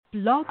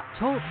Blog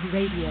Talk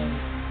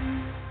Radio.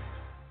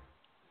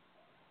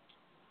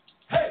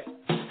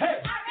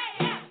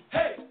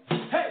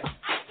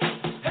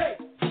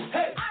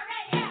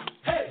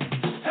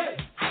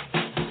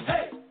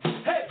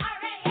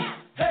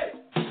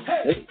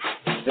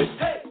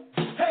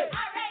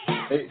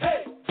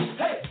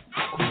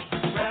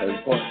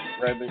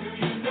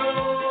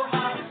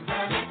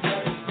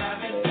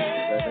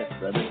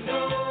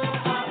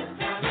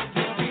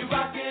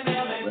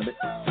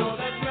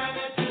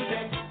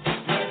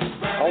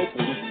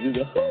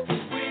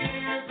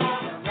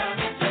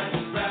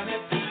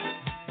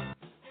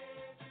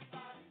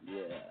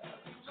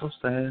 So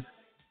sad.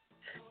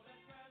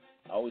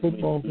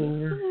 Football's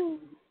over.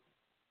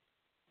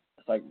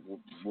 It's like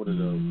one of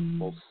the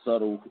most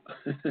subtle,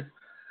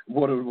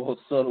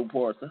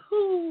 parts. But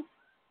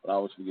I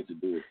always forget to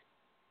do it.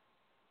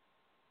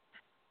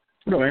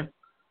 Go man.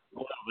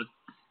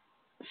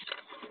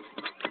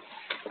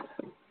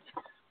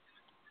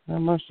 Not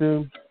much,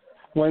 dude.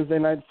 Wednesday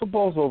night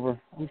football's over.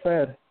 I'm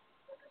sad.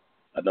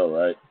 I know,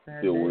 right?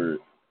 Sad Feel day. weird.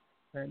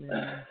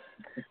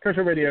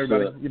 Commercial Radio,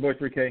 everybody. Your boy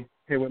 3K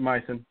here with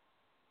Myson.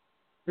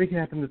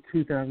 Recapping the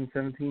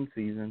 2017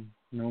 season.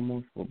 No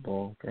more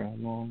football for a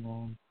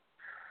long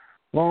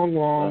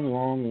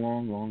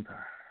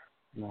time.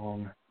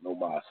 No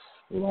mas.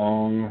 The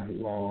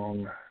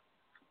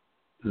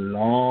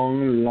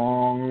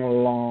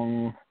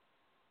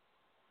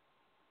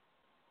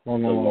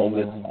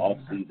longest off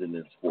season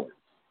in sports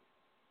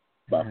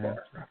by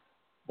far,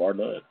 bar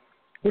none.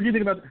 What do you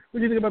think about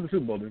the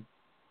Super Bowl, dude?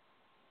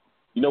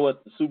 You know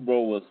what? The Super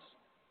Bowl was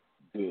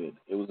good.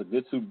 It was a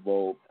good Super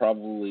Bowl.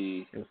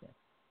 Probably,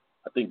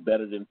 I think,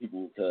 better than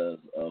people because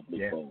of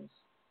Nick Foles.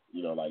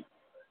 You know, like,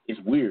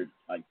 it's weird.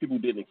 Like, people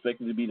didn't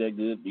expect it to be that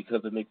good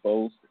because of Nick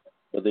Foles,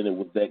 but then it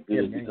was that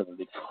good because of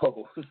Nick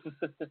Foles.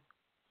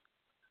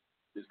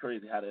 It's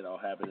crazy how that all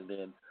happened. And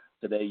then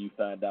today you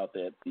find out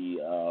that the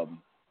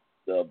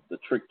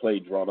trick play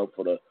drawn up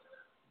for the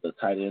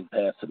tight end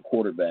pass to the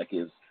quarterback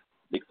is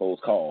Nick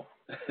Foles' call.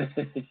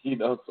 You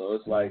know, so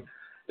it's like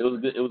it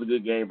was a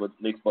good game, but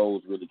Nick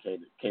Foles really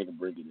came to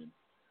bring it in.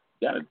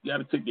 Gotta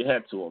tip your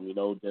hat to him. You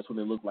know, that's when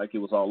it looked like it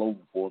was all over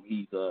for him.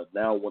 He's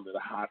now one of the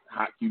hot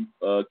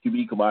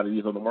QB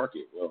commodities on the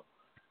market. Well,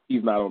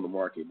 he's not on the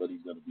market, but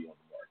he's going to be on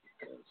the market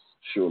because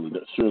surely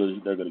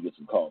they're going to get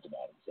some calls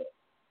about him. So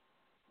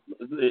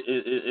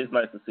it's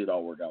nice to see it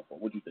all work out for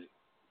him. What do you think?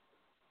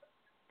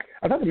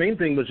 I thought the main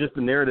thing was just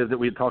the narrative that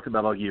we had talked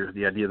about all year,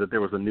 the idea that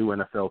there was a new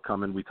NFL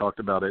coming. We talked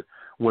about it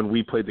when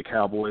we played the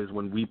Cowboys,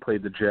 when we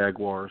played the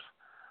Jaguars.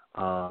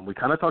 We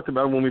kind of talked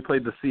about it when we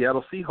played the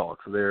Seattle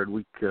Seahawks there in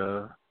week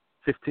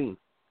 15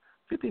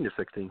 or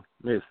 16.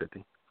 Maybe it's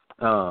 15.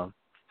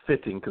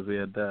 15 because we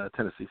had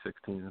Tennessee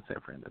 16 and San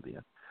Fran at the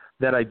end.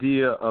 That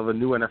idea of a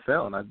new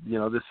NFL, and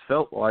this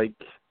felt like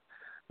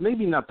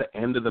maybe not the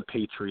end of the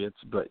Patriots,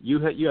 but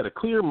you had a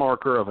clear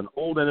marker of an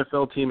old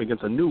NFL team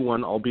against a new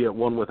one, albeit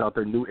one without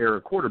their new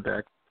era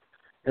quarterback,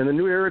 and the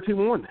new era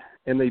team won.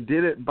 And they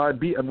did it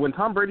when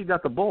Tom Brady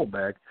got the ball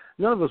back.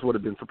 None of us would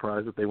have been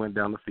surprised if they went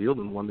down the field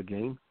and won the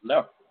game.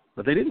 No,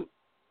 but they didn't.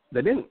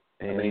 And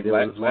it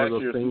was one of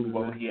those things.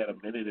 Well, he had a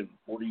minute and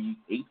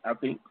 48, I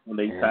think, when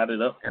they tied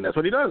it up. And that's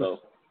what he does. So,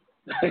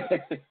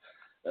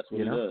 that's what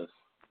he does.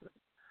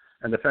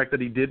 And the fact that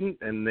he didn't,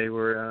 and they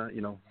were,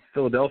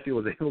 Philadelphia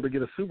was able to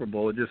get a Super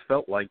Bowl, it just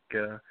felt like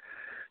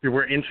you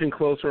were inching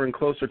closer and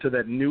closer to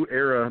that new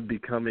era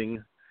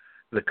becoming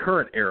the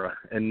current era,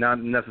 and not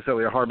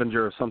necessarily a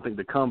harbinger of something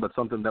to come, but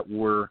something that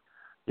we're,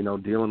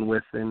 dealing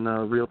with in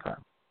real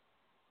time.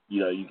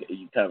 You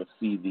kind of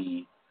see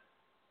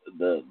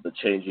the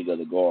changing of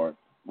the guard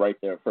right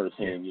there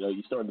firsthand. You're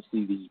starting to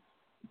see the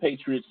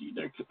Patriots.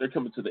 They're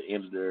coming to the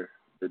end of their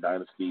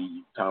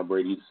dynasty. Tom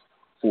Brady's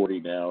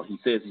 40 now. He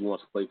says he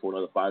wants to play for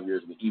another 5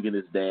 years, but even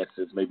his dad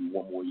says maybe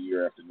one more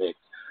year after next.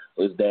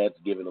 So his dad's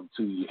giving him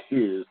 2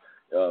 years.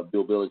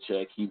 Bill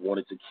Belichick, he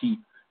wanted to keep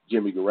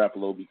Jimmy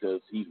Garoppolo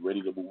because he's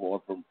ready to move on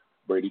from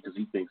Brady because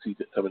he thinks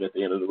he's coming at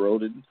the end of the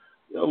road. And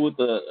with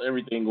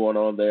everything going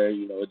on there,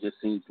 it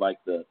just seems like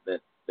that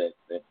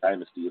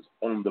dynasty is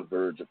on the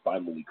verge of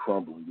finally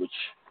crumbling. Which,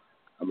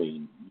 I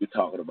mean, you're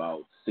talking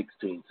about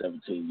 16,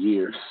 17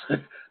 years.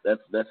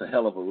 That's a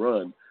hell of a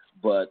run,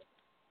 but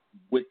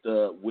with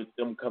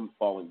them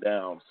falling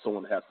down,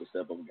 someone has to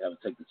step up and have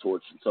to take the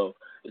torch. And so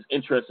it's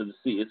interesting to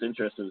see. It's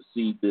interesting to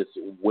see this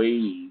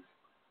wave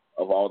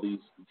of all these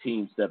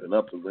teams stepping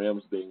up. The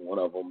Rams being one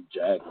of them,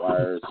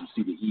 Jaguars. You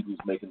see the Eagles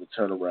making the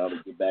turnaround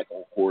and get back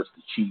on course.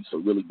 The Chiefs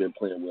have really been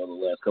playing well the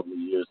last couple of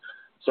years.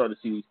 Starting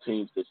to see these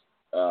teams that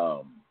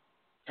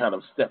kind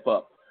of step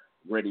up,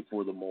 ready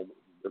for the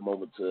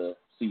moment to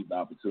see the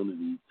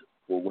opportunity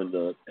for when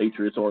the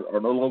Patriots are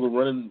no longer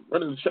running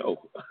the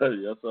show.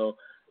 So.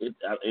 You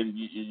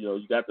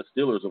got the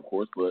Steelers, of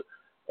course, but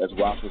as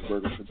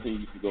Roethlisberger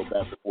continues to go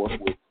back and forth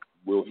with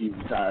will he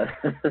retire,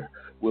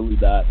 will he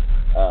not,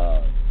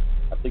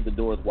 I think the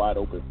door is wide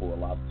open for a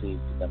lot of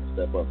teams to have to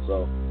step up.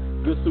 So,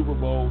 good Super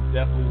Bowl,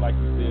 definitely, like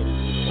you said,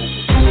 it's open.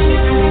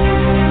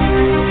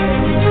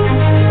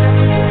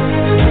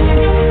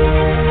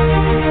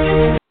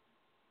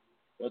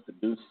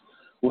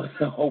 was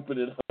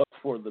opening up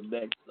for the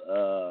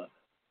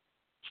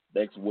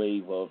next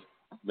wave of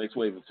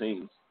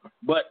teams.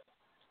 But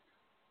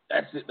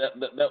that's it. That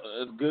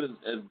as good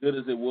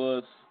as it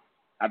was,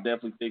 I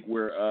definitely think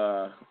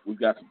we've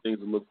got some things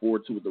to look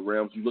forward to with the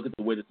Rams. You look at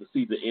the way that the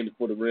season ended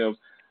for the Rams.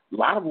 A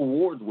lot of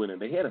awards winning.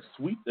 They had a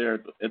sweep there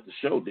at the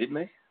show, didn't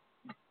they?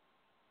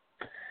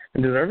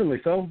 And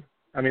deservedly so.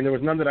 I mean, there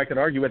was none that I could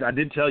argue with. I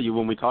did tell you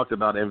when we talked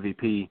about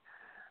MVP,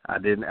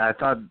 I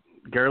thought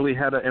Gurley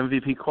had an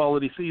MVP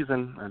quality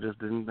season. I just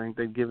didn't think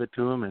they'd give it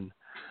to him. And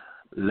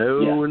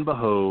lo and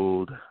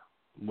behold,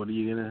 what are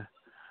you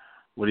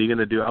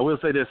gonna do? I will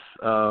say this.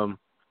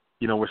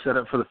 We're set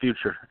up for the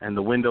future, and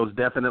the window's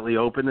definitely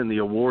open, and the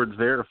awards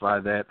verify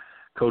that.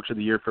 Coach of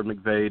the Year for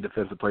McVay,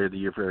 Defensive Player of the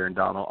Year for Aaron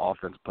Donald,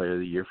 Offensive Player of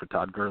the Year for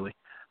Todd Gurley.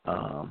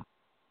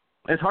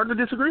 It's hard to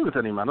disagree with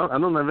anyone. I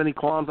don't have any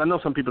qualms. I know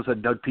some people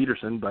said Doug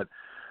Peterson, but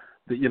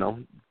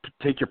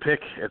take your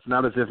pick. It's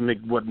not as if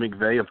what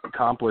McVay has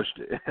accomplished,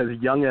 as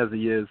young as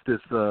he is,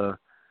 this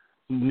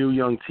new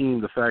young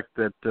team. The fact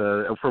that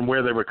from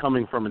where they were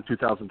coming from in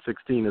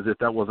 2016, as if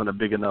that wasn't a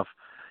big enough,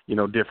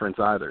 difference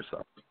either.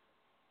 So.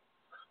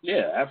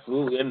 Yeah,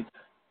 absolutely, and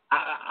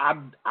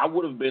I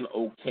would have been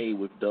okay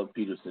with Doug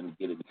Peterson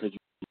getting it because you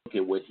look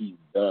at what he's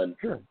done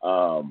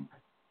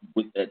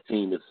with that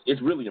team.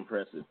 It's really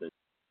impressive. That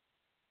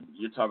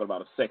you're talking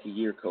about a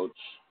second-year coach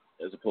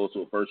as opposed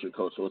to a first-year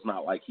coach, so it's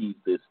not like he's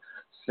this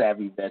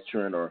savvy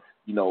veteran or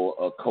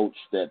a coach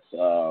that's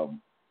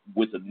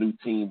with a new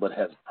team but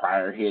has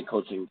prior head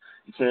coaching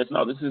experience.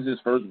 No, this is his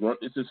first run.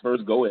 This is his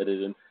first go at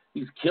it, and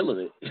he's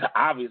killing it.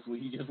 Obviously,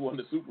 he just won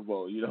the Super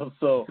Bowl,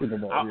 So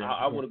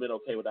I would have been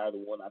okay with either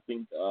one. I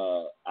think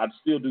I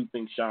still do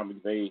think Sean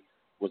McVay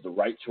was the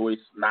right choice,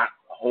 not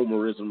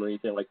homerism or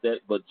anything like that,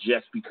 but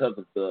just because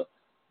of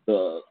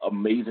the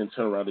amazing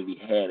turnaround that he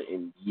had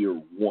in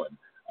year one.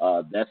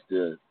 That's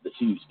the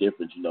huge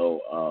difference.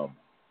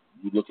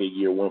 You look at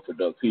year one for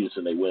Doug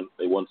Peterson, they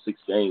won 6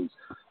 games,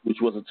 which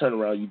was a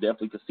turnaround. You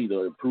definitely could see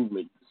the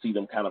improvement, see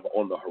them kind of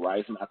on the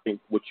horizon. I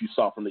think what you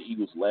saw from the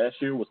Eagles last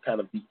year was kind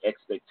of the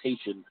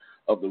expectation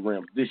of the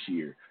Rams this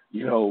year.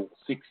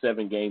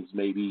 6-7 games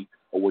maybe,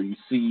 or where you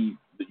see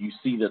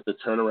that the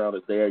turnaround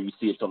is there, you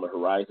see it's on the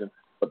horizon,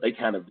 but they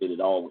kind of did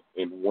it all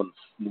in one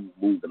smooth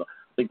move. And I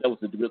think that was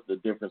the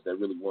difference that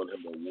really won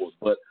him the award.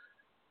 But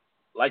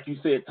like you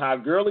said,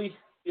 Todd Gurley,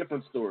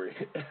 different story.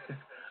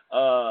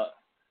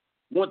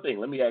 One thing,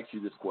 let me ask you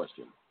this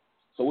question.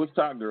 So with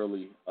Todd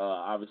Gurley,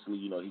 obviously,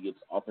 he gets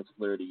Offensive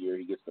Player of the Year,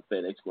 he gets the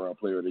FedEx Ground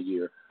Player of the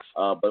Year.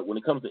 But when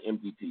it comes to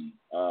MVP,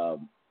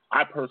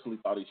 I personally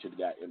thought he should have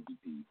got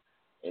MVP,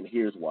 and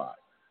here's why.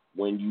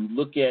 When you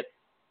look at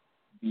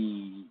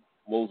the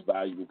Most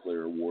Valuable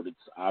Player award, it's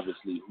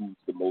obviously who's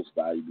the most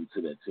valuable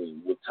to that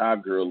team. With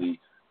Todd Gurley,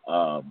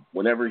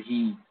 whenever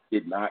he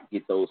did not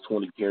get those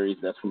 20 carries,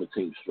 that's when the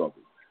team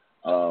struggled.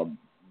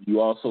 You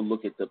also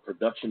look at the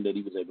production that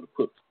he was able to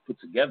put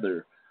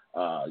together.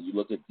 You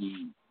look at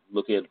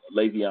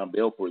Le'Veon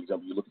Bell, for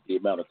example. You look at the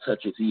amount of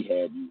touches he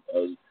had.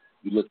 You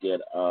look at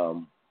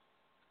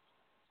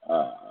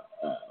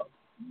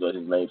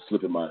his name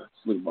slipping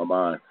my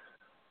mind.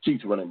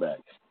 Chiefs running back,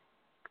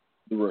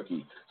 the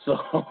rookie. So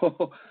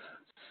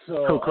you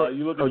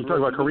look at you talking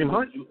about Kareem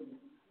Hunt?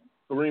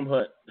 Kareem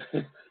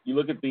Hunt. You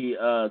look at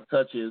the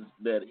touches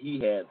that he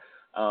had.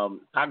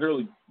 Todd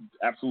Gurley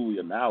absolutely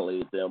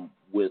annihilated them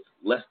with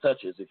less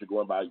touches if you're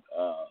going by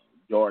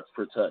yards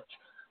per touch.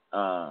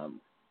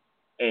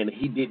 And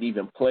he didn't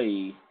even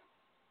play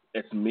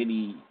as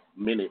many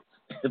minutes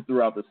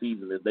throughout the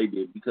season as they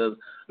did because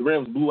the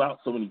Rams blew out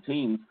so many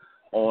teams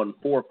on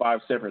 4 or 5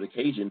 separate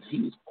occasions.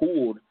 He was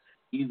pulled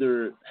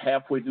either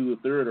halfway through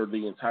the third or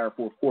the entire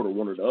fourth quarter,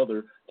 one or the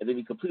other, and then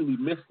he completely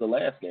missed the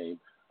last game.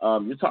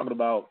 You're talking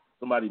about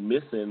somebody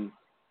missing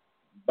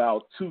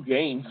about 2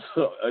 games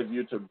if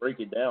you're to break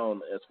it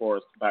down as far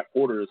as by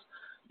quarters.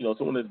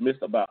 Someone that's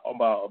missed about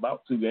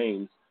 2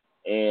 games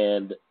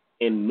and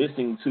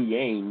missing 2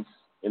 games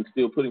and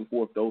still putting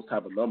forth those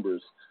type of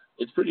numbers,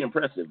 it's pretty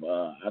impressive.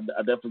 I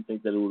definitely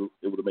think that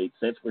it would have made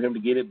sense for him to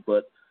get it,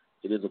 but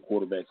it is a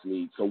quarterback's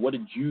league. So what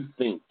did you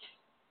think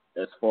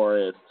as far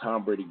as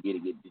Tom Brady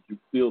getting it? Did you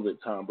feel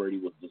that Tom Brady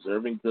was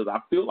deserving? Because I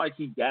feel like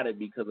he got it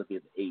because of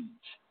his age.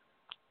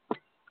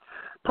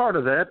 Part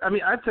of that. I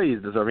mean, I'd say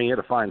he's deserving. He had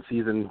a fine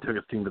season, took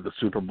his team to the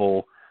Super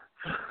Bowl.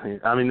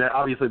 I mean,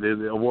 obviously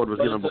the award was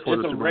given before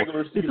the Super Bowl. It's a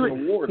regular season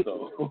award,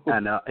 though. I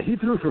know. He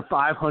threw for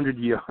 500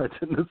 yards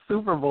in the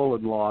Super Bowl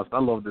and lost. I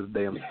love this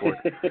damn sport.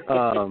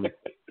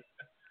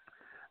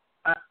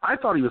 I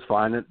thought he was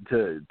fine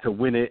to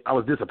win it. I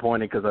was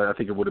disappointed because I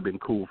think it would have been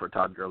cool for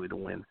Todd Gurley to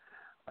win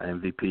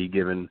MVP,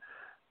 given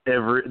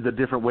the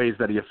different ways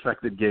that he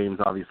affected games,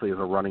 obviously as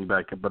a running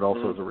back, but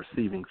also as a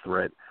receiving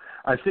threat.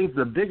 I think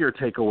the bigger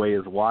takeaway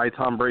is why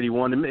Tom Brady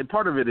won. And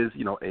part of it is,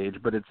 age,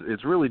 but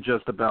it's really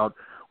just about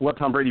what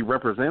Tom Brady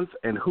represents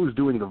and who's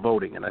doing the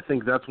voting. And I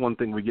think that's one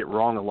thing we get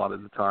wrong a lot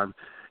of the time.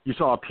 You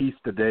saw a piece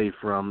today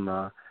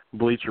from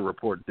Bleacher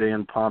Report,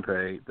 Dan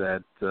Pompey,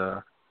 that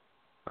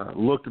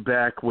looked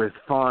back with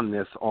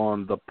fondness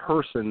on the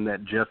person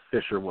that Jeff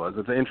Fisher was.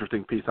 It's an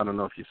interesting piece. I don't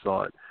know if you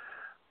saw it.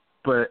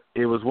 But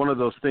it was one of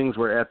those things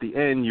where at the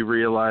end you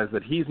realize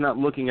that he's not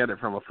looking at it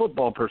from a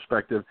football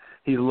perspective.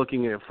 He's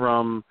looking at it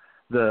from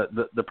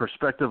the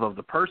perspective of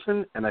the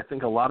person. And I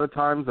think a lot of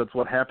times that's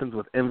what happens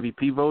with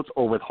MVP votes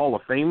or with Hall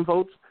of Fame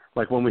votes,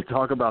 like when we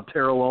talk about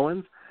Terrell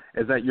Owens,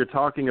 is that you're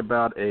talking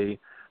about a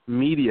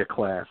media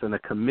class and a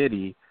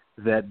committee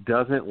that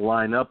doesn't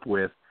line up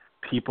with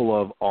people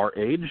of our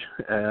age.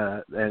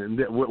 And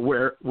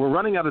we're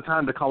running out of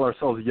time to call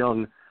ourselves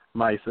young,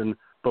 Myson.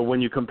 But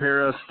when you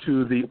compare us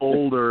to the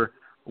older,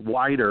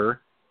 wider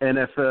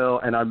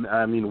NFL, and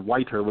I mean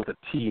whiter with a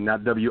T,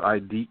 not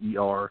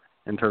W-I-D-E-R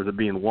in terms of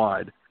being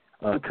wide,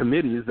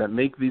 committees that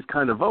make these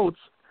kind of votes,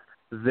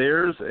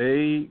 there's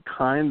a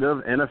kind of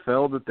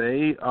NFL that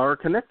they are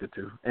connected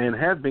to and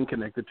have been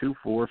connected to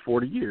for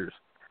 40 years.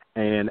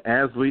 And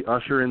as we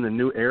usher in the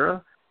new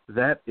era,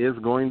 that is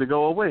going to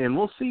go away. And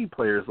we'll see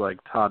players like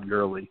Todd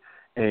Gurley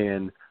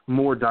and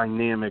more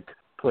dynamic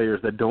players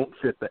that don't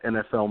fit the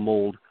NFL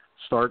mold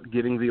start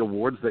getting the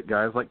awards that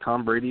guys like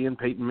Tom Brady and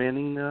Peyton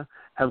Manning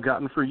have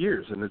gotten for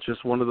years. And it's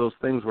just one of those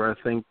things where I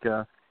think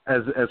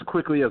as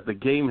quickly as the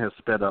game has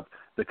sped up,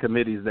 the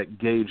committees that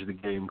gauge the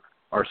game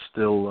are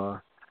still,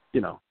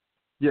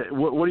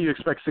 what do you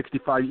expect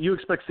 65? You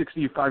expect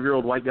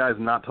 65-year-old white guys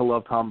not to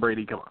love Tom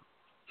Brady? Come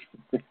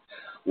on.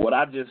 What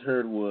I just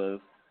heard was,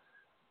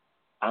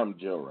 I'm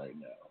Joe right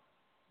now.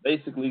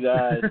 Basically,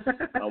 guys,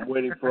 I'm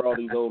waiting for all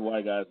these old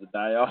white guys to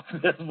die off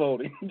this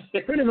voting.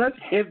 Pretty much.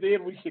 And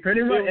then we should.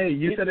 Pretty much. Hey,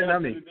 you said it,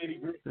 not me.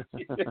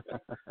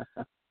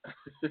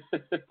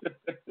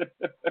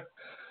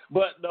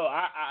 But no,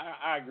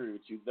 I agree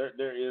with you.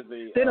 There is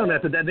a. They don't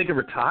have to. They could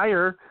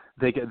retire.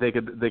 They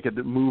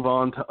could move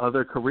on to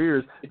other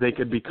careers. They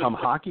could become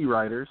hockey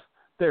writers.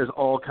 There's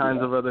all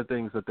kinds of other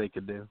things that they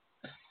could do.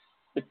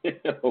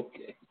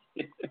 Okay.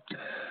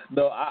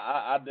 No,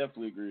 I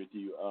definitely agree with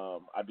you.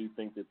 I do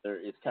think that there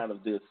is kind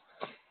of this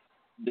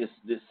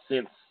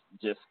sense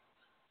just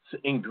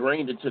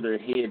ingrained into their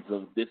heads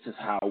of this is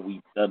how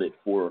we've done it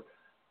for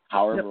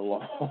however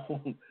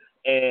long,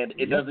 and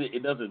it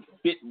doesn't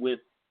fit with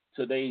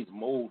today's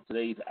mold,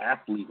 today's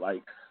athlete.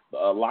 Like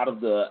a lot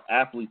of the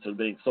athletes are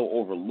being so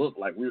overlooked.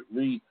 Like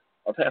we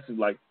are passing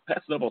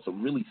up on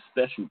some really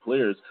special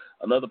players.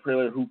 Another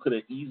player who could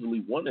have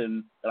easily won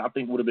and I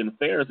think would have been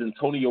fair is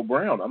Antonio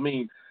Brown. I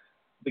mean,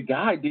 the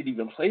guy didn't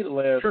even play the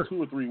last 2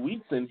 or 3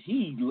 weeks, and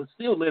he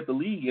still led the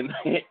league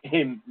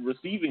in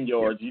receiving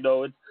yards. You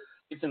know,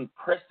 it's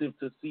impressive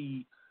to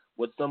see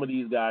what some of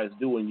these guys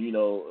do, and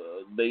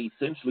they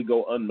essentially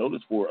go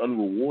unnoticed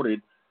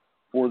unrewarded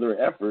for their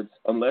efforts,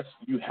 unless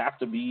you have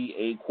to be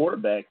a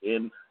quarterback,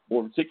 and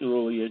more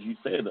particularly, as you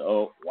said,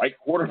 a white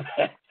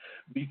quarterback,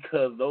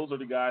 because those are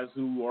the guys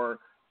who are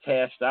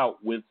cashed out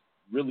with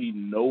really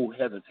no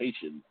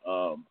hesitation.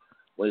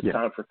 When it's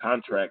time for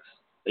contracts,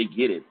 they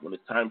get it. When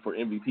it's time for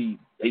MVP,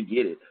 they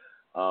get it.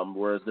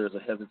 Whereas there's a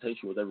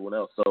hesitation with everyone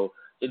else. So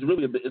it's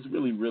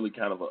really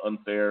kind of an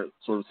unfair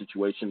sort of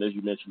situation. As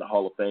you mentioned, the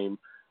Hall of Fame,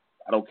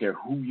 I don't care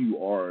who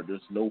you are,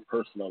 there's no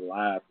person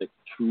alive that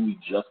can truly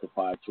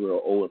justify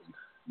Terrell Owens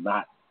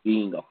not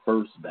being a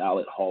first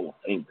ballot Hall of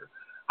Famer.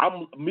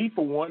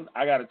 For one,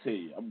 I got to tell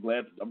you, I'm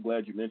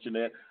glad you mentioned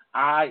that.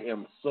 I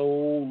am so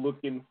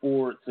looking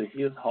forward to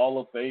his Hall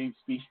of Fame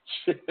speech.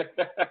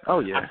 Oh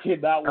yeah, I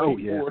cannot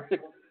wait for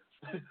it.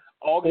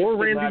 Or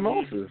Randy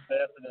Moss's.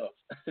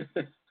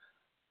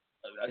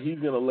 He's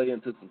going to lay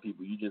into some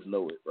people. You just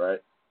know it, right?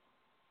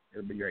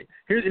 It'll be great.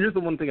 Here's the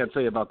one thing I'd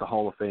say about the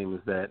Hall of Fame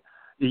is that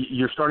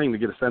you're starting to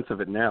get a sense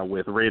of it now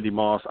with Randy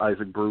Moss,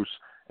 Isaac Bruce,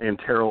 and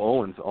Terrell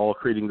Owens all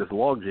creating this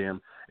logjam,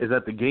 is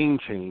that the game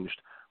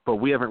changed, but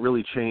we haven't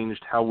really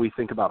changed how we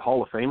think about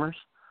Hall of Famers.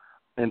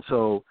 And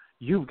so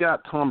you've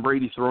got Tom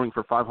Brady throwing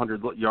for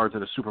 500 yards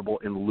at a Super Bowl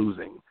and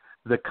losing.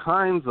 The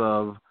kinds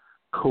of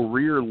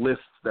career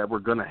lists that we're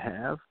going to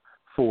have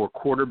for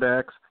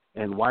quarterbacks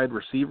and wide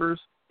receivers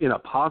in a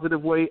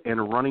positive way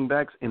and running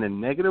backs in a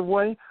negative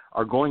way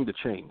are going to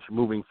change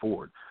moving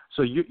forward.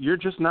 So you're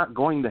just not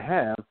going to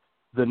have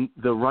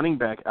the running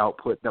back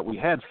output that we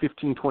had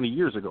 15, 20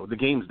 years ago. The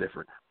game's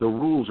different. The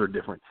rules are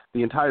different.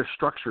 The entire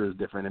structure is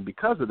different. And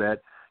because of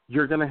that,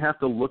 you're going to have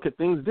to look at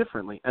things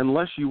differently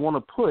unless you want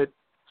to put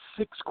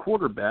 6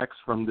 quarterbacks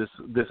from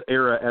this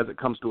era as it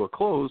comes to a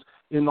close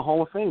in the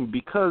Hall of Fame,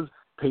 because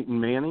Peyton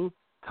Manning,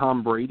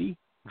 Tom Brady,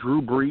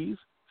 Drew Brees,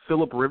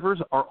 Phillip Rivers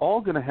are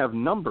all going to have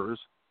numbers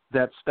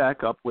that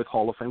stack up with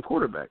Hall of Fame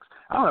quarterbacks.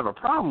 I don't have a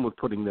problem with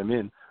putting them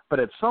in, but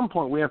at some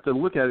point we have to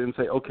look at it and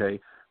say, okay,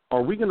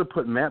 are we going to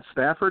put Matt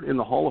Stafford in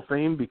the Hall of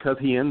Fame because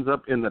he ends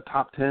up in the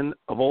top 10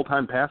 of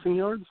all-time passing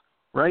yards,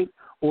 right?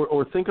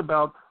 Or think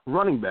about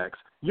running backs.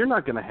 You're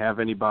not going to have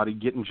anybody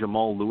getting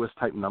Jamal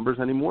Lewis-type numbers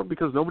anymore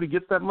because nobody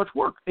gets that much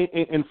work.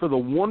 And for the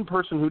one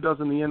person who does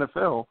in the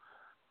NFL,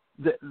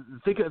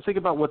 think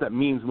about what that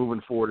means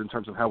moving forward in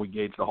terms of how we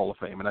gauge the Hall of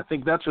Fame. And I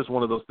think that's just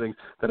one of those things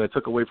that I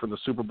took away from the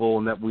Super Bowl,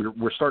 and that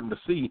we're starting to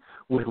see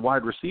with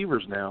wide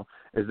receivers now,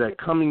 is that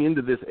coming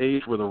into this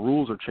age where the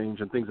rules are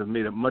changed and things have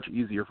made it much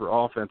easier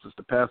for offenses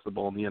to pass the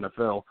ball in the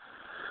NFL,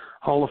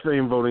 Hall of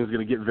Fame voting is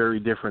going to get very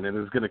different, and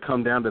it's going to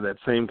come down to that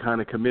same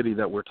kind of committee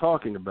that we're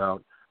talking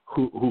about,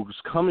 who's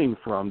coming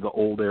from the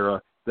old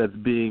era that's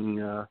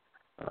being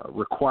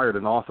required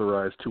and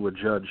authorized to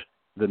adjudge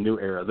the new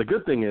era. The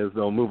good thing is,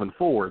 though, moving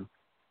forward,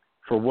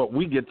 for what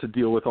we get to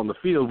deal with on the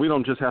field, we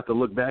don't just have to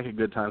look back at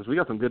good times. We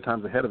got some good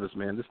times ahead of us,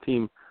 man. This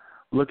team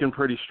looking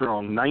pretty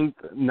strong. Ninth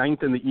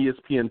in the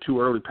ESPN Too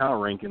Early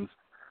Power Rankings.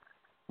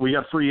 We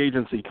got free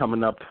agency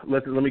coming up.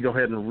 Let me go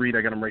ahead and read.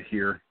 I got them right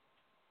here.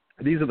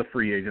 These are the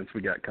free agents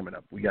we got coming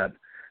up. We got,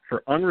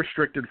 for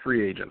unrestricted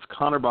free agents,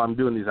 I'm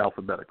doing these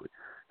alphabetically.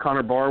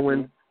 Connor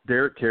Barwin,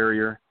 Derek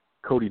Carrier,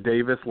 Cody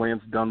Davis,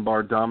 Lance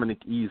Dunbar, Dominic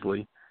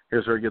Easley.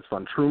 Here's where it gets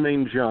fun.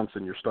 Trumaine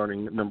Johnson, your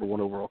starting number 1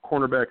 overall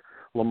cornerback.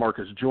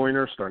 LaMarcus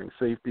Joyner, starting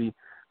safety.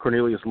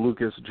 Cornelius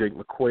Lucas, Jake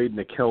McQuaid,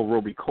 Nickel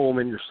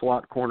Roby-Coleman, your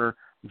slot corner.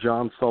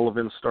 John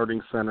Sullivan,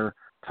 starting center.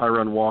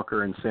 Tyron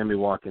Walker, and Sammy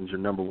Watkins, your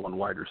number 1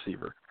 wide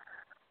receiver.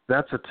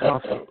 That's a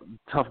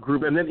tough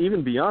group. And then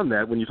even beyond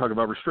that, when you talk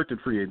about restricted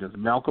free agents,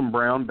 Malcolm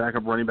Brown,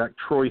 backup running back.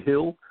 Troy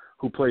Hill,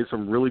 who played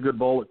some really good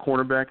ball at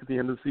cornerback at the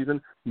end of the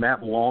season.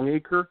 Matt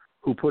Longacre,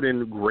 who put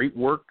in great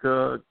work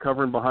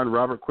covering behind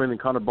Robert Quinn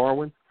and Connor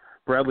Barwin.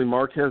 Bradley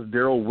Marquez,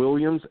 Darrell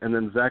Williams, and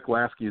then Zach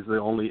Lasky is the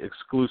only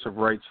exclusive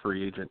rights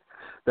free agent.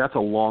 That's a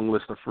long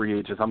list of free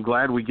agents. I'm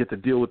glad we get to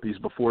deal with these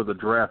before the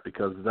draft,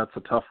 because that's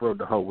a tough road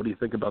to hoe. What do you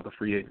think about the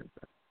free agents?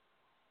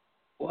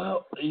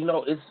 Well,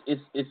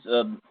 it's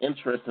an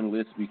interesting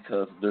list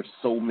because there's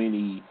so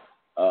many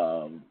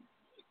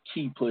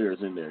key players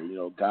in there.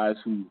 Guys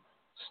who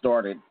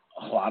started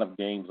a lot of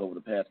games over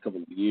the past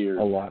couple of years,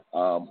 a lot,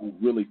 who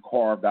really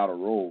carved out a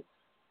role.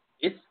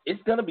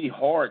 It's going to be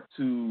hard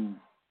to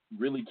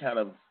really kind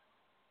of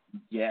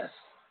guess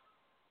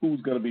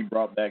who's going to be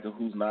brought back and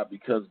who's not,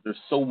 because there's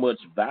so much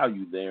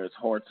value there. It's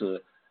hard to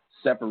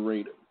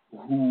separate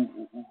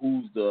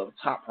who's the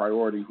top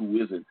priority,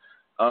 who isn't.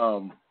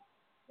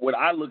 When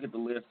I look at the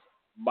list,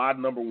 my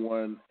number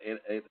 1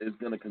 is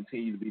going to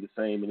continue to be the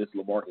same, and it's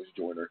LaMarcus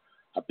Joyner.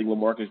 I think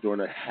LaMarcus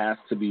Joyner has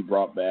to be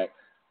brought back.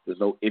 There's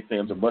no ifs,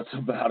 ands, or buts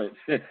about it.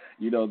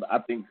 I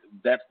think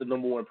that's the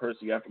number 1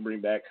 person you have to bring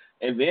back.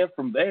 And then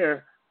from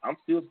there, I'm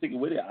still sticking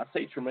with it. I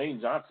say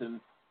Trumaine Johnson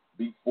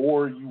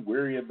before you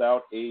worry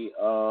about a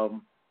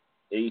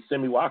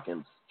Sammy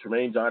Watkins.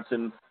 Trumaine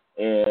Johnson,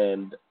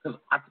 and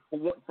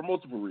for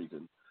multiple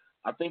reasons.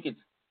 I think it's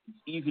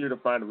easier to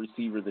find a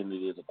receiver than it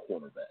is a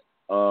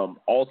cornerback.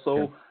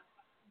 Also,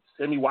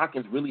 Sammy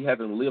Watkins really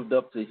hasn't lived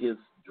up to his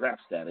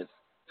draft status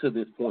to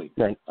this point.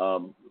 Right.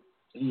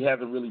 He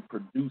hasn't really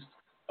produced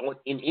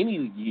in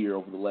any year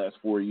over the last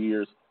 4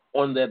 years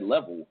on that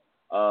level.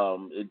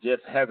 It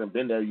just hasn't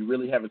been there. You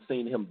really haven't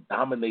seen him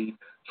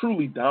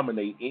truly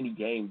dominate any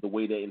game the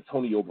way that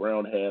Antonio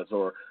Brown has,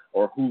 or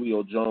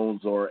Julio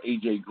Jones, or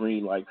A.J.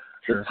 Green. Like,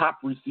 the top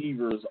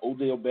receivers,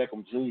 Odell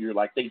Beckham Jr.,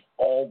 like, they've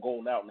all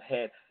gone out and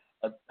had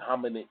a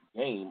dominant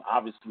game,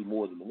 obviously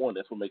more than one.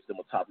 That's what makes them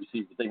a top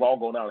receiver. But they've all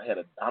gone out and had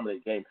a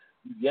dominant game.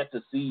 You get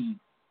to see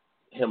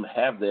him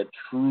have that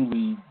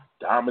truly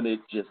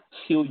dominant, just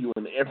kill you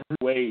in every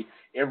way,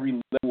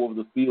 every level of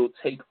the field,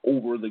 take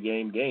over the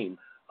game.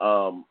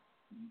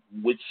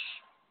 Which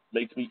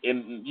makes me,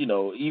 and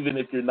even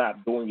if you're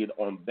not doing it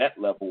on that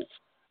level,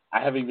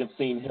 I haven't even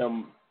seen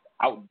him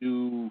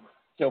outdo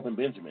Kelvin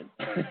Benjamin,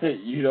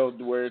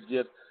 where it's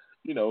just,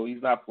 he's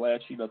not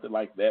flashy, nothing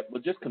like that,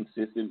 but just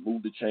consistent,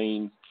 move the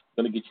chains,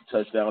 going to get you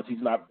touchdowns.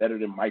 He's not better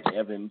than Mike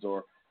Evans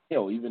or,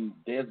 even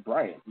Dez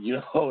Bryant, and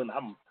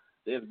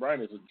Dez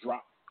Bryant is a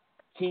drop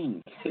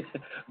king,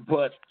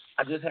 but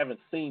I just haven't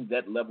seen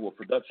that level of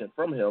production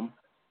from him.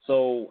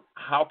 So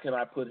how can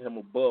I put him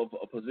above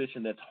a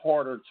position that's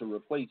harder to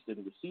replace than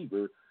a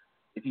receiver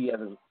if he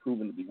hasn't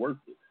proven to be worth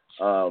it?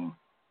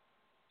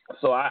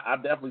 So I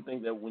definitely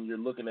think that when you're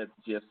looking at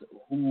just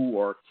who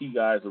are key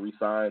guys to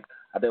re-sign,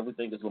 I definitely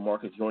think it's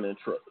LaMarcus Joyner and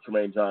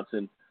Trumaine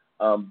Johnson.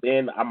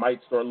 Then I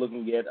might start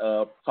looking at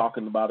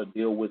talking about a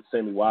deal with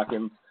Sammy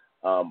Watkins.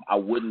 I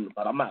wouldn't,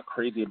 but I'm not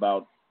crazy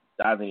about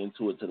diving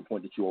into it to the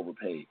point that you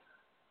overpaid.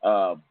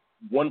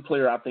 One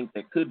player I think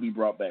that could be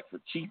brought back for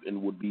cheap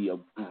and would be a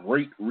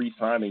great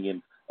re-signing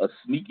and a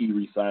sneaky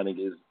re-signing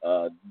is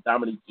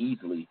Dominic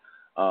Easley.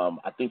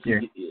 I think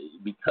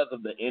because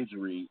of the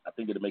injury, I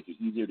think it'll make it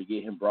easier to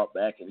get him brought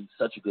back, and he's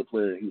such a good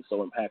player. He was so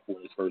impactful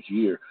in his first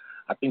year.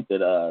 I think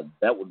that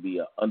that would be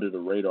a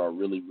under-the-radar,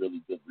 really,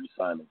 really good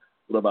re-signing.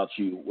 What about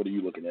you? What are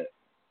you looking at?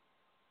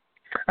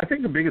 I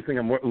think the biggest thing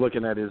I'm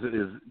looking at is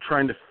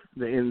trying to –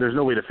 and there's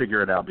no way to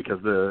figure it out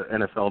because the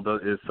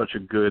NFL is such a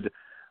good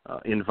 –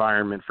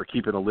 environment for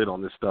keeping a lid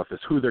on this stuff, is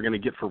who they're going to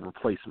get for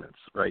replacements,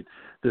 right?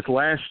 This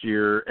last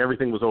year,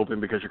 everything was open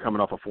because you're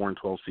coming off a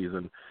 4-12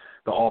 season.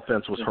 The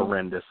offense was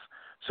horrendous.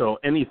 So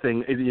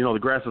anything, the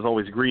grass is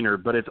always greener,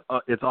 but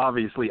it's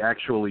obviously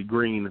actually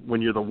green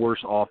when you're the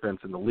worst offense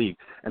in the league.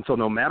 And so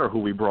no matter who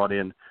we brought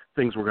in,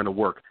 things were going to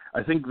work.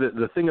 I think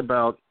the thing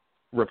about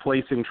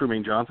replacing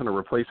Trumaine Johnson or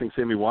replacing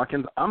Sammy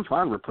Watkins, I'm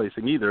fine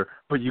replacing either,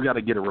 but you got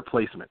to get a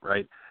replacement,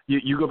 right?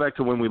 You go back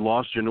to when we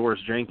lost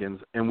Janoris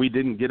Jenkins and we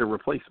didn't get a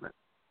replacement.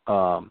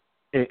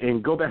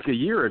 And go back a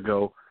year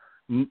ago,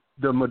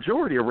 the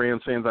majority of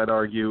Rams fans, I'd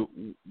argue,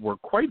 were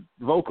quite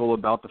vocal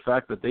about the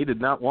fact that they did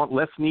not want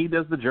Les Snead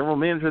as the general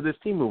manager of this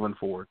team moving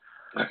forward.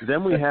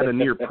 Then we had a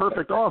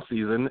near-perfect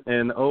offseason,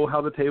 and oh, how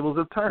the tables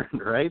have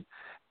turned, right?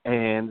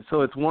 And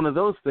so it's one of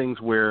those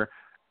things where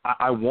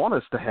I want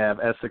us to have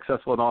as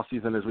successful an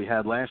offseason as we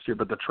had last year,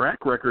 but the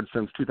track record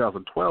since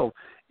 2012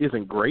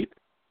 isn't great,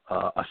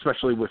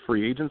 especially with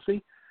free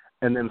agency.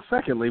 And then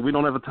secondly, we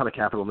don't have a ton of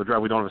capital in the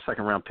draft. We don't have a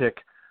second-round pick.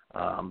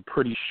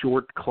 Pretty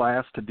short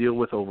class to deal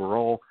with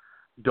overall.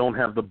 Don't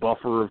have the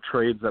buffer of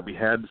trades that we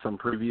had some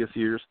previous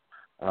years.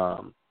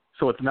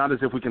 So it's not as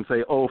if we can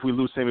say, oh, if we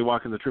lose Sammy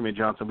Watkins and Trumaine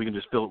Johnson, we can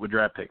just fill it with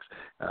draft picks.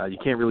 You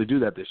can't really do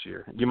that this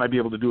year. You might be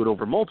able to do it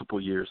over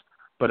multiple years,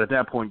 but at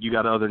that point you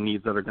got other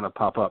needs that are going to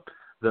pop up.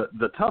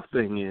 The tough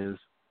thing is,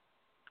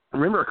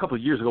 remember a couple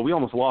of years ago, we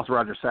almost lost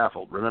Roger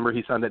Saffold. Remember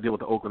he signed that deal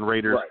with the Oakland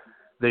Raiders. Right.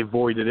 They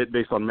voided it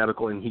based on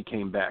medical, and he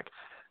came back.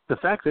 The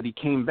fact that he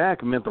came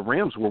back meant the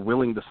Rams were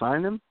willing to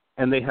sign him,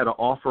 and they had an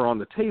offer on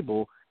the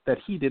table that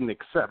he didn't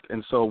accept.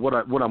 And so what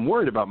I'm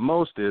worried about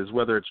most is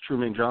whether it's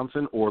Trumaine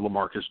Johnson or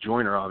LaMarcus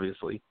Joyner,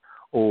 obviously,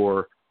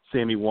 or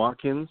Sammy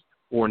Watkins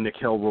or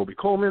Nickel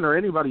Roby-Coleman or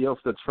anybody else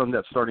that's from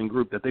that starting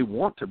group that they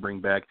want to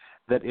bring back,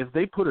 that if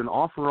they put an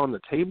offer on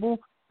the table,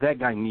 that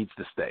guy needs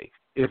to stay.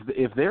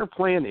 If their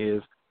plan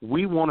is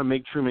we want to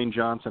make Trumaine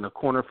Johnson a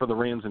corner for the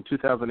Rams in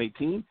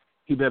 2018,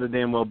 he better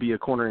damn well be a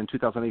corner in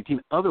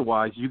 2018.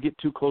 Otherwise, you get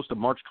too close to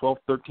March 12th,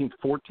 13th,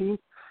 14th,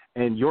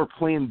 and your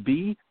plan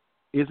B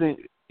isn't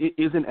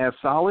as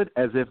solid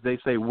as if they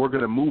say we're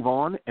going to move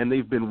on, and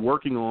they've been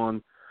working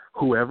on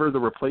whoever the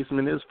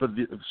replacement is for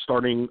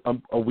starting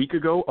a week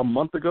ago, a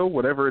month ago,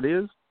 whatever it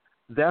is.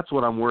 That's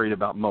what I'm worried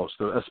about most,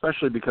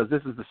 especially because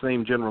this is the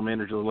same general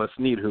manager, Les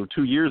Snead, who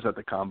 2 years at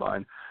the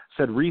Combine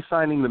said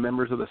re-signing the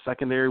members of the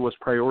secondary was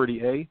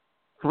priority A.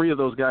 3 of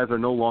those guys are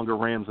no longer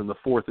Rams, and the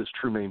 4th is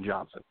Trumaine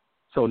Johnson.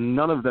 So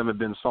none of them have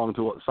been signed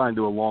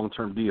to a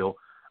long-term deal.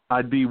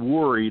 I'd be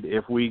worried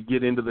if we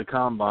get into the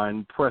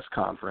Combine press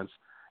conference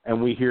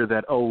and we hear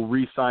that,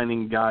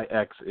 re-signing guy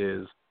X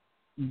is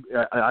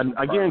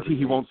I guarantee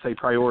he won't say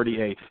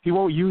priority A. He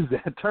won't use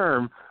that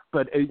term,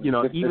 but,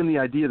 even the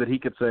idea that he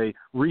could say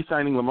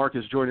re-signing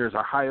LaMarcus Joyner is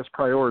our highest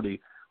priority,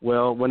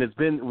 well, when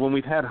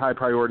we've had high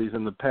priorities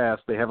in the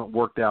past, they haven't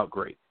worked out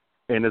great.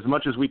 And as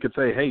much as we could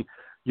say, hey,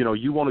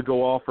 you want to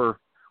go offer,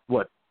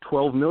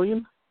 $12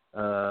 million?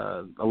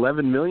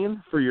 $11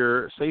 million for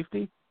your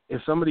safety.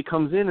 If somebody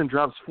comes in and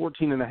drops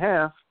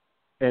 14.5,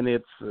 and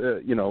it's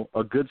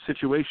a good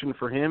situation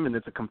for him, and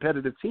it's a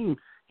competitive team,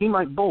 he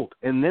might bolt.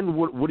 And then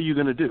what are you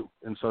going to do?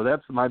 And so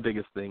that's my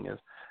biggest thing is,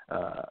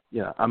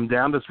 I'm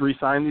down to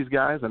re-sign these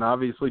guys, and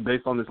obviously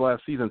based on this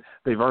last season,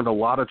 they've earned a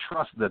lot of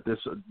trust that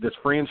this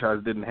franchise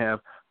didn't have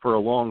for a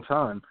long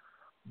time.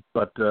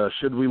 But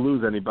should we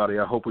lose anybody,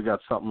 I hope we got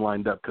something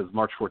lined up because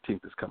March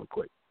 14th is coming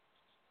quick.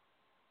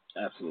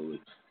 Absolutely.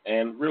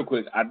 And real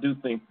quick, I do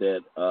think that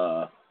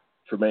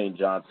Trumaine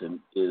Johnson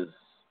is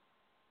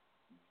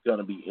going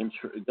to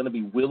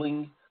be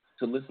willing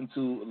to listen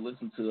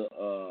to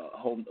a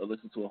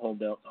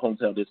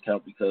hometown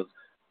discount, because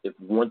if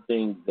one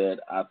thing that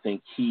I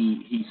think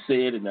he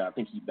said, and I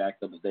think he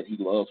backed up, is that he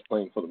loves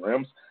playing for the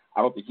Rams.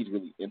 I don't think he's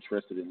really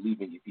interested in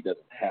leaving if he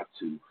doesn't have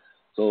to.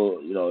 So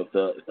if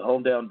the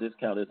hometown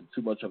discount isn't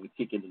too much of a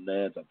kick in the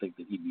nads, I think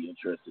that he'd be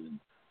interested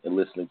in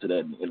listening to that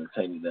and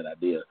entertaining that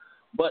idea.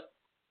 But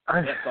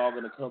that's all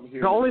going to come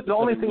here. The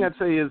only thing I'd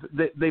say is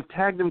they've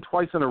tagged him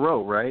twice in a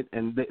row, right?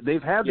 And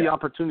they've had the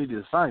opportunity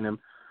to sign him.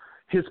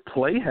 His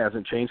play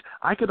hasn't changed.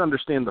 I could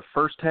understand the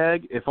first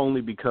tag if only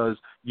because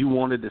you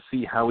wanted to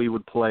see how he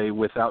would play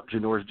without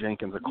Janoris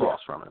Jenkins across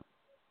from him.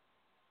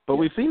 But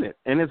we've seen it,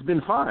 and it's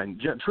been fine.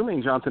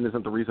 Trumaine Johnson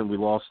isn't the reason we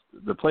lost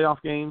the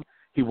playoff game.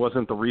 He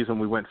wasn't the reason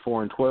we went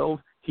 4-12.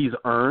 He's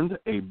earned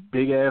a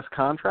big-ass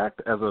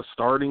contract as a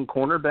starting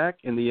cornerback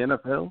in the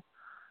NFL.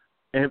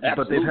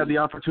 But they've had the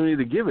opportunity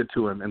to give it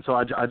to him, and so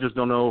I just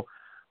don't know.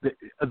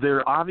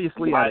 They're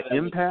obviously at an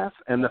impasse,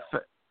 and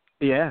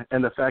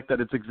the fact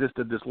that it's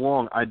existed this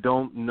long, I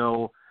don't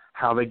know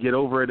how they get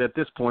over it at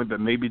this point.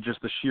 But maybe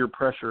just the sheer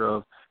pressure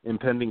of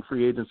impending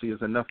free agency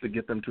is enough to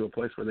get them to a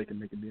place where they can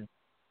make a deal.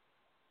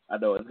 I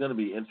know it's going to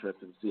be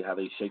interesting to see how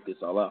they shake this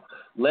all out.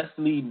 Les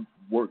Snead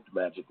worked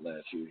magic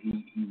last year.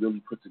 He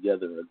really put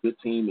together a good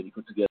team, and he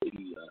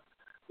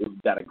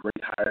got a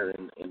great hire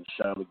in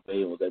Sean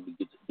McVay, and was able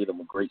to get him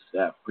a great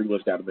staff. Pretty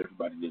much got him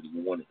everybody that he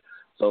wanted.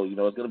 So it's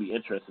going to be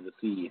interesting to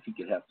see if he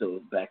can have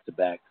those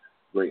back-to-back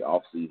great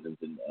off seasons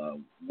and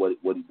what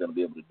he's going to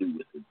be able to do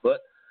with it.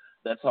 But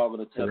that's all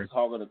going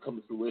to come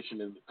to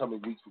fruition in the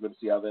coming weeks. We're going to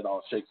see how that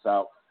all shakes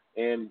out,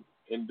 and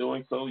in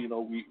doing so, we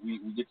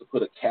get to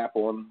put a cap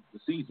on the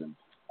season.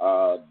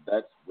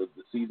 That's the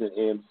season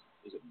ends.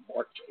 Is it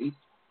March 8th?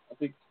 I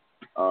think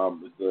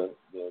is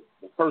the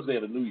first day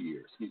of the new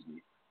year. Excuse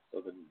me.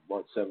 So then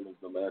March 7th is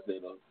the last day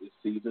of this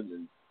season,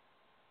 and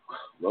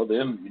well,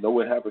 then you know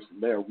what happens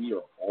from there. We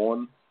are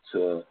on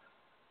to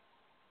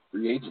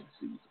free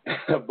agency.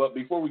 But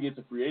before we get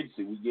to free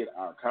agency, we get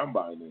our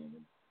combine in.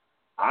 And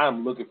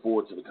I'm looking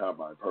forward to the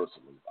combine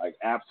personally. Like,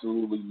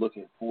 absolutely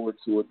looking forward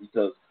to it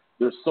because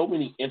there's so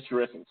many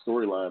interesting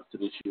storylines to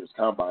this year's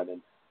combine.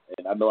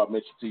 And I know I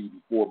mentioned to you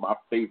before, my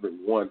favorite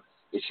one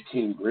is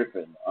Shaquem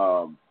Griffin.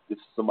 This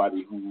is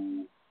somebody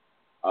who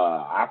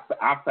I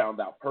found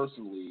out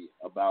personally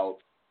about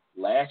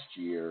last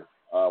year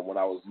when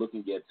I was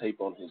looking at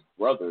tape on his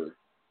brother.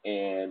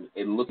 And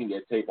in looking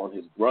at tape on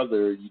his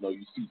brother, you know,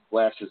 you see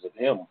flashes of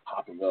him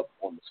popping up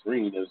on the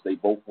screen as they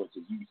both went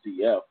to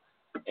UCF.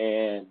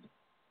 And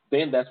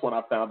then that's when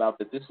I found out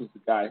that this was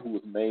the guy who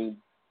was named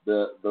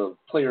the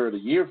player of the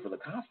year for the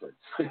conference.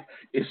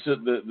 It's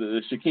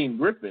the Shaquem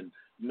Griffin,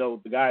 you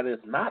know, the guy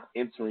that's not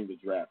entering the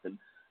draft. And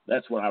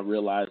that's when I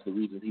realized the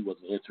reason he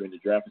wasn't entering the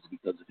draft is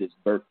because of his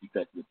birth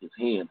defect with his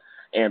hand.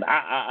 And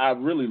I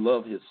really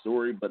love his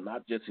story, but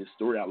not just his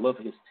story. I love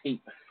his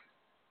tape.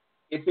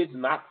 If it's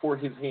not for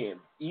his hand,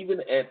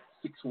 even at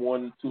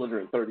 6'1",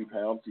 230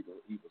 pounds, he's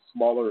a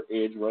smaller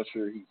edge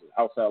rusher. He's an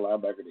outside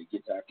linebacker that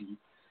gets after you.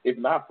 If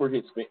not for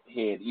his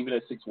hand, even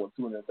at 6'1",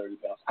 230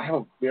 pounds, I have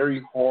a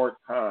very hard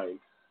time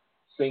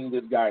seeing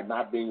this guy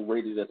not being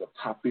rated as a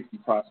top 50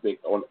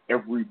 prospect on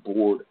every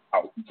board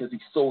out because he's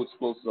so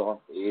explosive off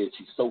the edge.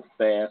 He's so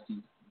fast. He's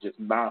just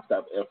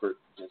nonstop effort.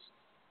 Just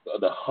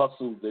the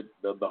hustle,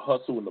 the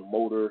hustle and the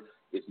motor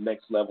is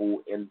next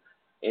level. And,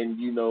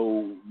 you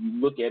know, you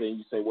look at it and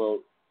you say, well,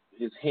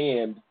 his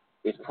hand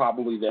is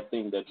probably that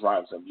thing that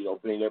drives him, you know,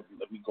 being able to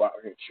let me go out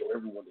here and show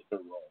everyone that they're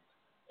wrong.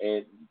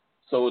 And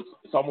so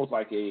it's almost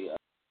like a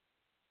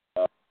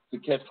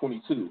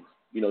catch-22.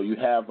 You know, you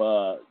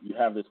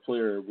have this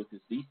player with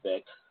this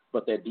defect,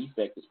 but that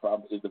defect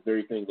is the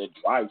very thing that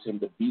drives him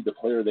to be the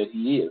player that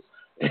he is.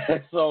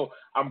 And so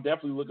I'm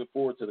definitely looking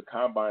forward to the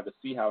combine to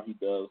see how he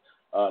does,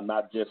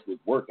 not just with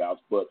workouts,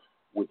 but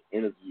with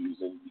interviews,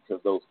 and because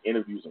those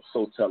interviews are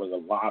so telling. A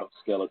lot of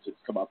skeletons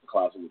come out the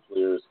closet with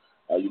players.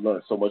 You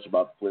learn so much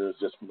about the players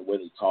just from the way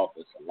they talk.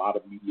 There's a lot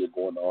of media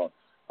going on.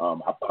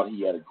 I thought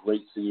he had a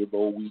great Senior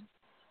Bowl week.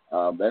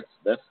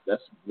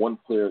 That's one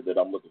player that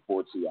I'm looking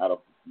forward to out of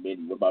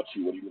many. What about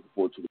you? What are you looking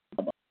forward to?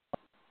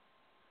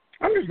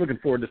 I'm just looking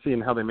forward to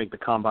seeing how they make the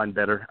combine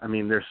better. I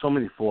mean, there's so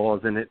many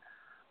flaws in it.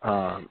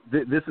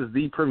 This is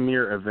the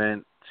premier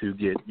event to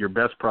get your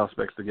best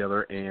prospects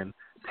together and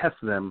test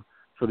them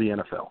for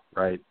the NFL,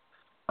 right?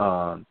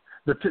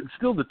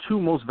 Still the two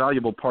most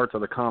valuable parts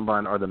of the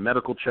combine are the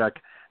medical check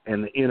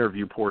and the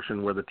interview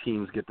portion where the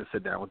teams get to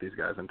sit down with these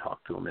guys and talk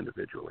to them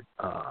individually.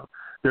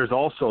 There's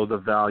also the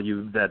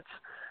value that's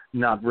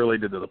not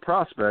related to the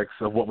prospects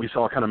of what we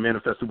saw kind of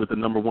manifested with the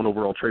number one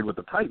overall trade with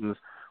the Titans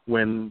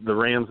when the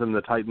Rams and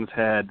the Titans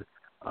had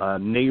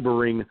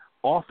neighboring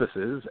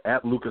offices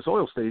at Lucas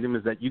Oil Stadium,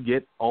 is that you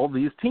get all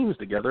these teams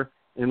together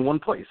in one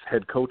place,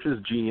 head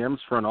coaches, GMs,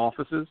 front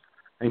offices,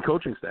 and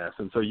coaching staffs.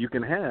 And so you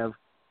can have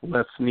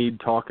Les Snead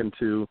talking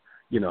to,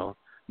 you know,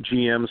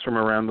 GMs from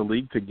around the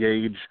league to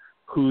gauge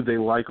who they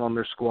like on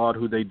their squad,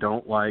 who they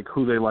don't like,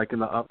 who they like in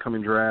the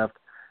upcoming draft,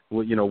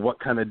 you know, what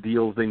kind of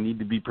deals they need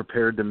to be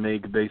prepared to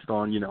make based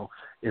on, you know,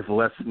 if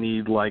Les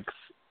Snead likes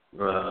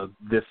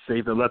this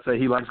safety, let's say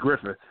he likes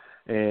Griffin,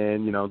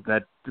 and, you know,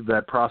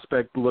 that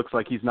prospect looks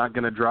like he's not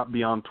going to drop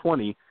beyond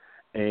 20,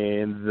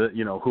 and,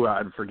 who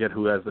I forget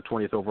who has the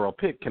 20th overall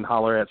pick can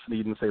holler at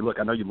Snead and say, look,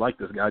 I know you like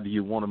this guy. Do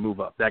you want to move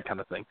up? That kind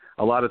of thing.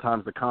 A lot of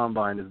times the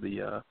combine is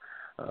the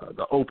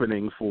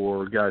opening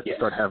for guys to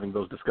start having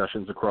those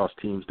discussions across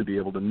teams to be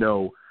able to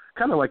know,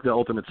 kind of like the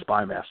ultimate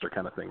spy master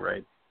kind of thing,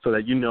 right? So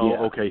that you know,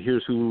 okay,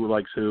 here's who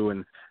likes who,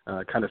 and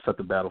kind of set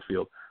the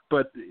battlefield.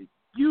 But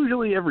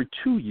usually every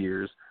 2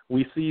 years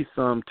we see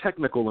some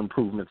technical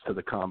improvements to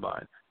the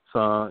combine.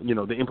 So, you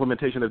know, the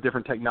implementation of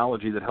different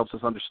technology that helps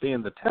us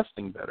understand the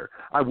testing better.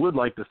 I would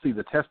like to see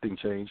the testing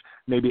change,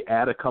 maybe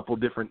add a couple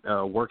different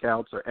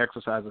workouts or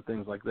exercises,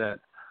 things like that.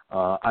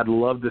 I'd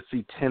love to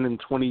see 10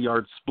 and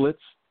 20-yard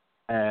splits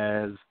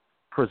as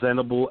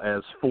presentable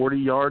as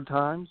 40-yard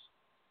times.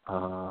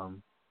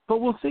 But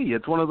we'll see.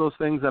 It's one of those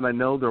things that I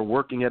know they're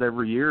working at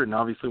every year, and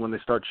obviously when they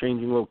start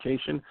changing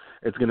location,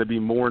 it's going to be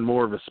more and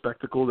more of a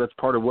spectacle. That's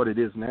part of what it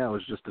is now,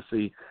 is just to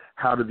see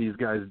how do these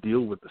guys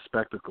deal with the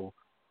spectacle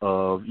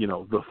of, you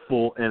know, the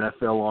full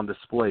NFL on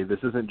display. This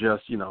isn't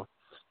just, you know,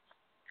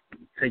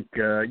 take,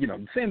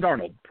 Sam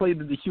Darnold played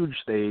the huge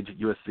stage at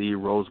USC,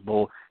 Rose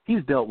Bowl.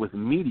 He's dealt with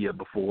media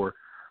before,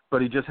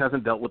 but he just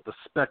hasn't dealt with the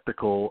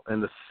spectacle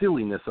and the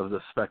silliness of the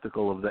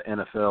spectacle of the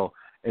NFL.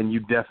 And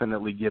you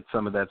definitely get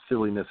some of that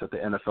silliness at the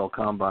NFL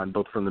Combine,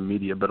 both from the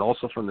media, but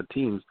also from the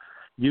teams.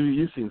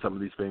 You've seen some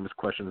of these famous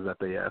questions that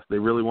they ask. They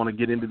really want to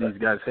get into these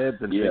guys' heads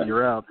and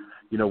figure out,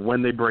 you know,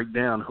 when they break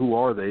down, who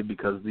are they,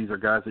 because these are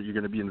guys that you're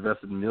going to be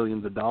invested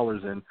millions of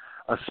dollars in,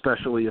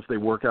 especially if they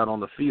work out on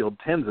the field,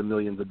 tens of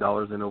millions of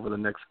dollars in over the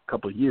next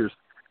couple of years.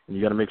 And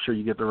you got to make sure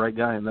you get the right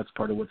guy, and that's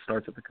part of what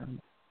starts at the combine.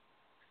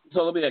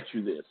 So let me ask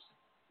you this.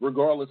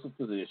 Regardless of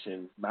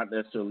position, not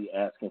necessarily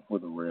asking for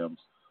the rims,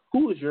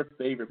 who is your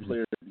favorite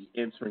player to be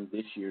entering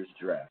this year's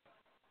draft?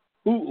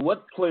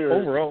 What player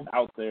overall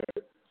out there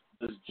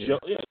does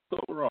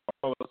overall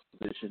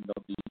position,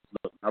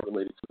 not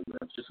related to the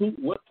rims? Just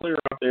what player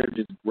out there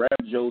just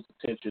grabbed Joe's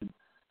attention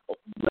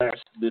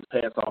this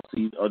past off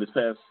season or this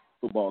past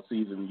football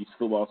season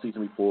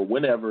before,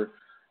 whenever?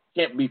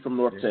 Can't be from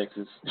North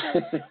Texas.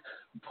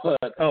 But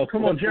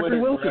come on,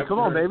 Jeffrey Wilson. Come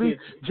on, baby.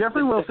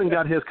 Jeffrey Wilson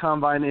got his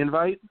combine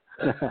invite.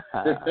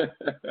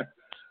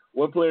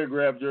 What player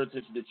grabbed your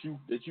attention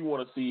that you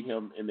want to see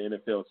him in the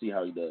NFL, see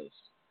how he does?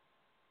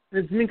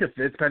 It's Minkah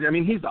Fitzpatrick. I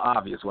mean, he's the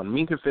obvious one.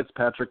 Minkah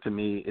Fitzpatrick, to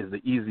me, is the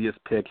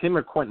easiest pick. Him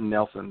or Quentin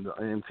Nelson,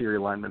 the interior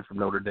lineman from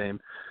Notre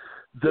Dame.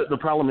 The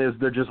problem is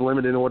they're just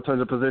limited in what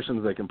tons of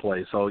positions they can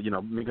play. So,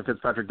 Minkah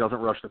Fitzpatrick doesn't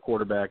rush the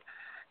quarterback.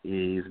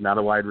 He's not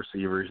a wide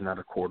receiver. He's not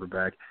a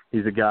quarterback.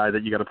 He's a guy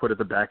that you got to put at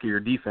the back of your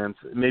defense.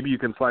 Maybe you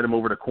can slide him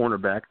over to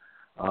cornerback,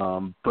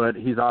 but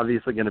he's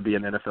obviously going to be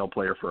an NFL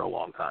player for a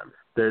long time.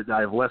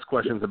 I have less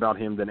questions about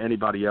him than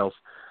anybody else.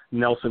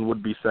 Nelson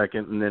would be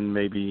second, and then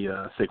maybe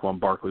Saquon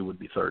Barkley would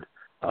be third.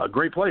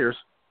 Great players,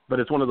 but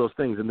it's one of those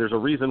things, and there's a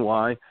reason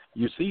why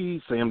you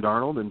see Sam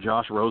Darnold and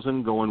Josh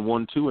Rosen going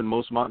 1-2 in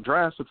most mock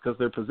drafts. It's because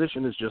their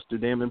position is just too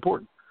damn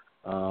important.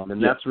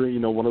 That's really,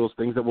 one of those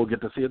things that we'll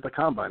get to see at the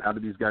combine. How do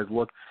these guys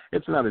look?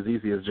 It's not as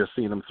easy as just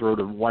seeing them throw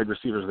to wide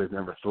receivers they've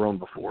never thrown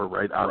before,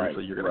 right?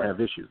 Obviously, you're going to have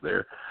issues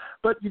there.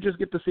 But you just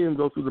get to see them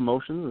go through the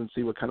motions and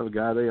see what kind of a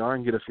guy they are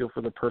and get a feel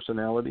for their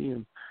personality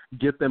and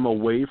get them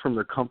away from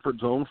their comfort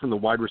zone, from the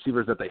wide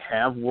receivers that they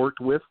have worked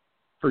with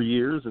for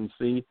years, and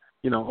see,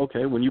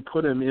 okay, when you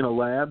put him in a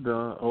lab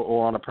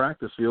or on a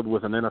practice field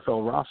with an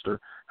NFL roster,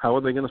 how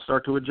are they going to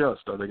start to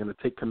adjust? Are they going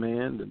to take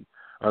command, and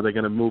are they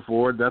going to move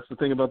forward? That's the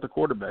thing about the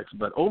quarterbacks.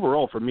 But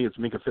overall, for me, it's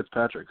Minkah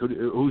Fitzpatrick.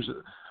 Who's,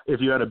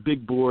 if you had a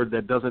big board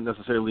that doesn't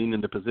necessarily lean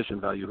into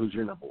position value, who's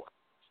your number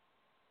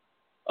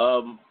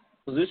one?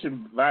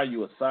 Position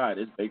value aside,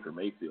 it's Baker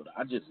Mayfield.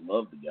 I just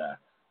love the guy.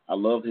 I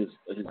love his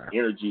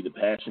energy, the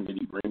passion that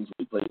he brings when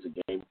he plays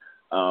the game.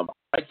 I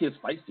like his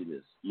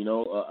feistiness.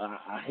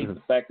 I hate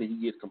the fact that he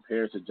gets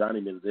compared to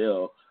Johnny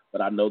Manziel,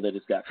 but I know that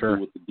it's got to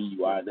do with the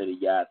DUI that he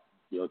got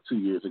 2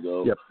 years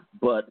ago. Yep.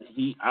 But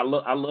I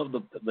love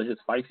his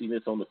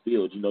feistiness on the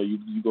field.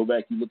 You go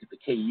back, you look at the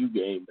KU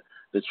game,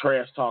 the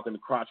trash talking, the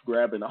crotch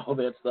grabbing, all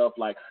that stuff.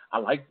 Like, I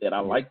like that. I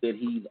like that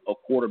he's a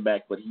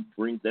quarterback, but he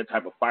brings that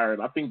type of fire.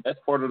 And I think that's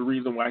part of the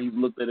reason why he's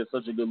looked at as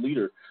such a good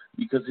leader,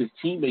 because his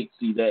teammates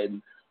see that.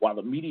 And while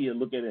the media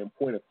look at it and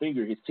point a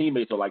finger, his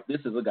teammates are like,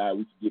 this is a guy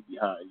we can get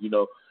behind.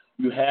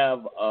 You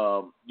have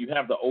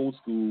the old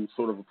school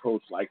sort of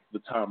approach, like the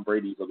Tom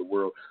Brady's of the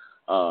world,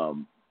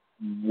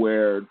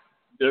 where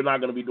they're not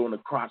going to be doing the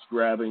crotch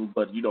grabbing,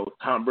 but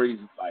Tom Brady's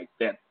like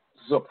that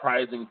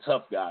surprising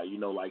tough guy.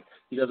 Like,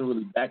 he doesn't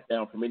really back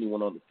down from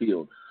anyone on the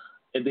field.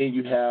 And then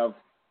you have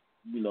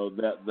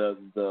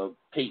the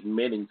Peyton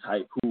Manning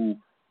type, who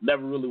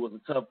never really was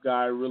a tough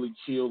guy, really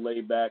chill,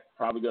 laid back,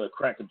 probably going to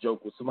crack a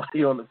joke with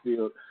somebody on the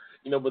field.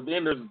 But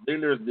then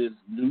there's this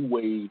new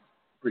wave,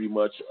 pretty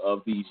much,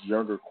 of these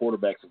younger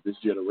quarterbacks of this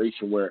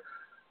generation where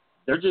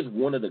they're just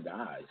one of the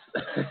guys,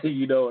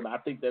 and I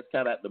think that's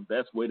kind of the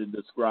best way to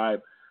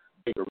describe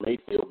Baker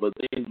Mayfield. But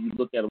then you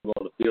look at him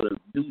on the field, and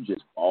the dude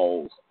just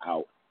balls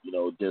out,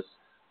 just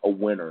a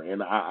winner.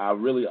 And I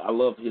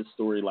love his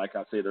story. Like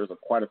I said, there's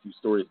quite a few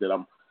stories that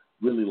I'm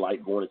really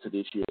like going into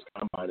this year's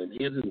combine, and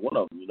his is one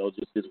of them.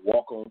 Just this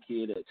walk-on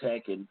kid at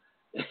Tech, and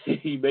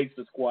he makes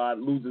the squad,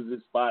 loses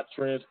his spot,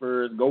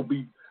 transfers, go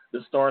be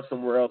the star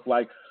somewhere else.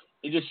 Like,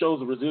 it just shows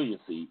the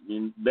resiliency.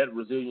 And that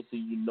resiliency,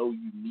 you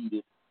need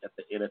it at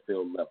the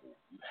NFL level.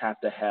 You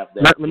have to have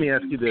that. Let me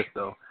ask you this,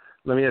 though.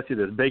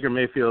 Baker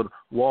Mayfield,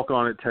 walk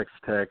on at Texas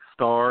Tech,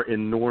 star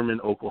in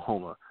Norman,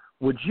 Oklahoma.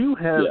 Would you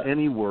have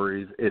any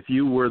worries if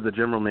you were the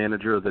general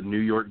manager of the New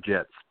York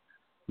Jets,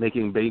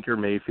 making Baker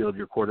Mayfield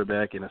your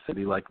quarterback in a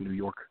city like New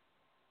York?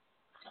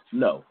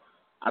 No.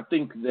 I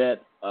think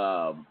that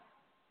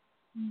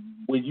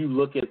when you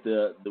look at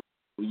the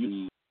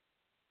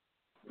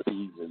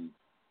and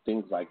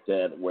things like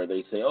that, where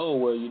they say, oh,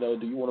 well,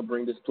 do you want to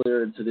bring this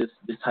player into this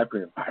type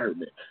of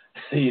environment?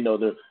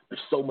 There's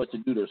so much to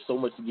do. There's so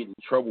much to get in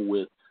trouble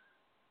with.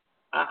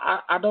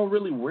 I don't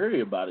really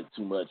worry about it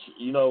too much.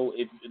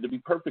 To be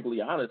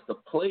perfectly honest, the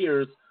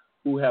players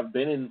who have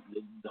been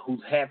who's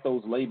had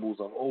those labels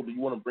of, oh, do you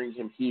want to bring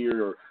him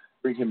here or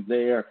bring him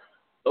there?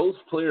 Those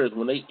players,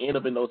 when they end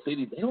up in those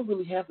cities, they don't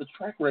really have the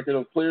track record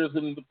of players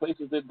in the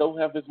places that don't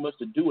have as much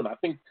to do. And I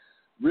think,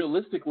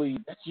 realistically,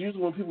 that's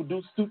usually when people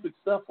do stupid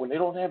stuff, when they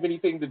don't have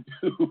anything to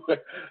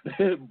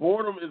do.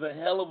 Boredom is a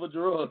hell of a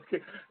drug,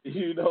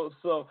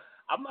 So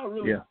I'm not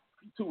really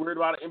too worried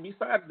about it. And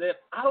besides that,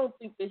 I don't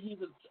think that he's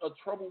a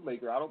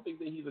troublemaker. I don't think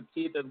that he's a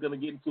kid that's going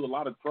to get into a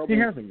lot of trouble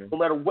no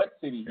matter what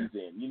city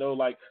he's in.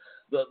 Like,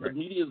 the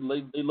media,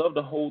 they love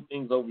to hold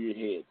things over your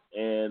head.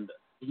 And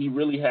he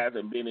really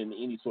hasn't been in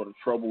any sort of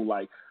trouble.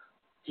 Like,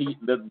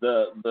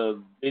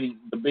 the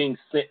being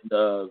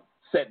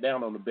sat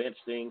down on the bench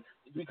thing.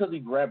 It's because he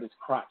grabbed his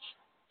crotch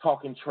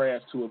talking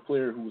trash to a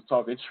player who was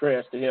talking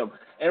trash to him.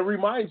 And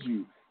remind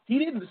you, he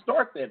didn't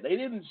start that.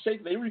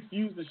 They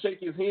refused to shake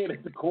his hand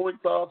at the coin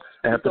toss.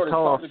 They started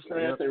talking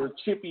trash. Yep. They were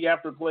chippy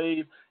after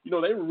plays. You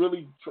know, they were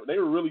really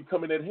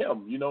coming at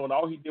him, you know, and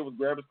all he did was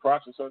grab his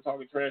crotch and start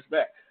talking trash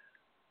back.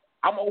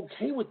 I'm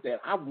okay with that.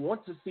 I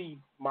want to see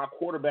my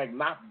quarterback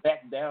not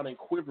back down and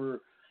quiver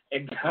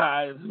at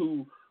guys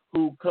who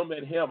come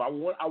at him. I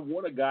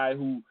want a guy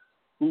who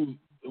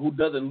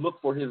doesn't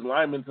look for his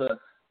linemen to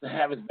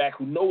have his back,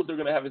 who knows they're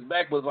going to have his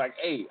back, but it's like,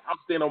 hey, I'm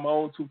standing on my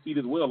own 2 feet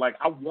as well. Like,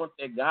 I want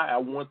that guy. I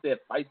want that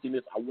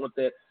feistiness. I want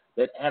that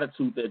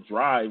attitude, that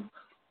drive.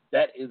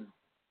 That is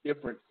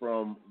different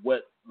from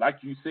what, like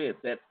you said,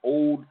 that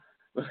old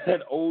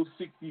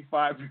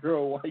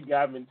 65-year-old white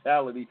guy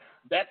mentality.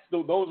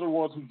 Those are the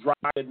ones who drive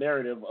the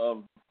narrative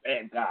of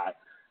bad guy,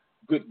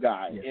 good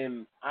guy. Yeah.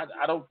 And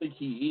I don't think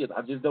he is.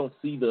 I just don't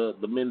see the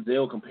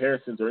Menzel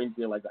comparisons or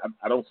anything like that.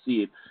 I don't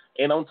see it.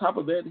 And on top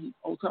of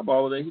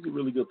all of that, he's a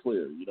really good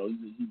player. You know,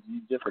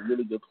 he's just a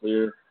really good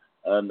player.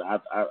 And I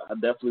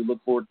definitely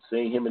look forward to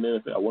seeing him in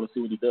the NFL. I want to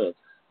see what he does.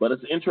 But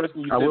it's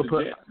interesting you said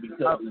the Jets,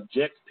 because the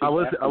Jets. I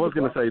was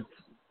going to say.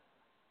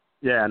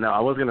 Yeah, no, I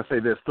was going to say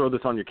this. Throw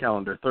this on your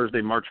calendar.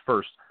 Thursday, March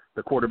 1st,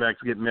 the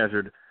quarterbacks get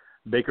measured.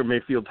 Baker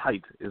Mayfield's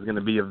height is going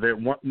to be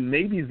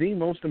maybe the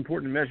most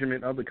important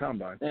measurement of the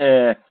combine.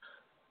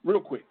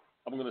 Real quick,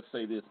 I'm going to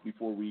say this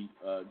before we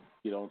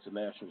get on to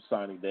National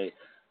Signing Day.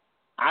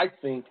 I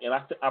think, and I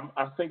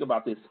think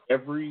about this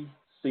every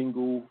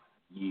single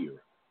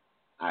year.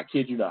 I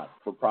kid you not,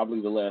 for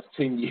probably the last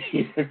 10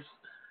 years,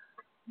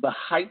 the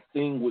height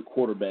thing with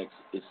quarterbacks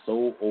is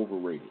so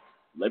overrated.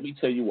 Let me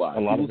tell you why.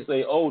 People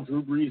say, "Oh,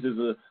 Drew Brees is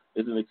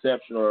an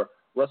exception," or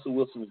Russell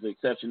Wilson is an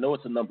exception. No,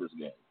 it's a numbers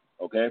game.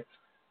 Okay,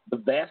 the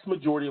vast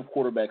majority of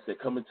quarterbacks that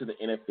come into the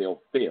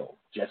NFL fail,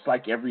 just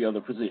like every other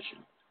position.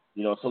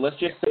 You know, so let's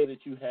just say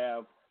that you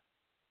have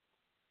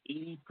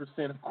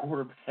 80% of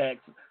quarterbacks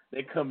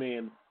that come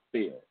in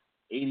fail.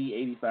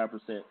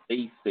 85%,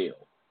 they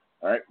fail.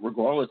 All right,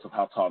 regardless of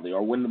how tall they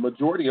are. When the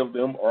majority of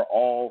them are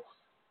all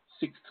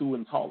 6'2"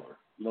 and taller.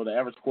 You know, the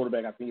average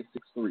quarterback I think is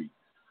 6'3".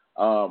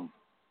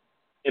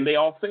 And they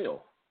all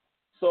fail.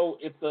 So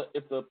if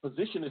the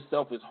position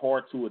itself is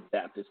hard to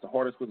adapt, it's the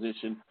hardest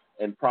position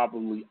and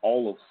probably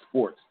all of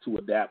sports to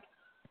adapt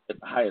at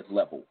the highest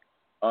level.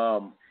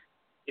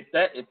 If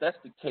that's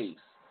the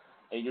case,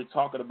 and you're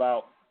talking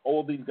about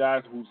all these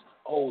guys they're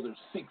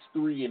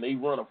 6'3" and they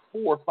run a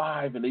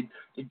 4.5 and they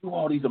do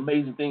all these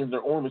amazing things,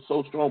 their arm is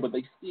so strong, but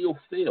they still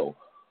fail.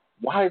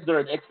 Why is there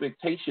an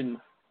expectation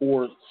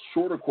for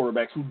shorter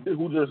quarterbacks who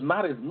there's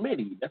not as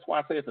many? That's why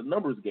I say it's a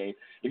numbers game.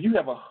 If you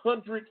have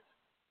 100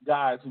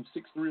 guys who's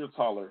 6'3" or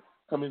taller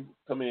come in,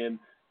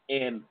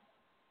 and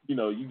you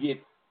know you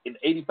get an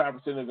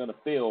 85% are going to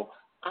fail.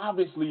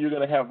 Obviously, you're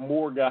going to have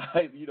more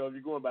guys. You know, if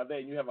you're going by that,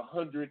 and you have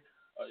 100.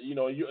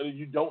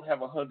 You don't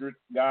have 100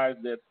 guys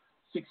that's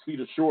 6 feet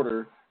or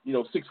shorter. You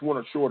know, 6'1"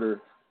 or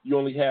shorter. You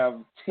only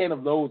have 10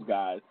 of those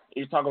guys. And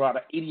you're talking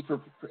about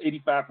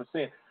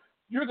 85%.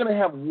 You're going to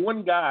have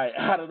one guy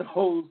out of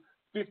those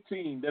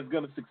 15 that's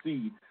going to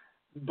succeed,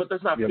 but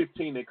there's not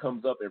 15 that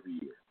comes up every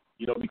year.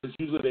 You know, because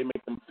usually they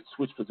make them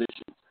switch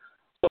positions.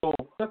 So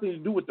nothing to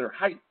do with their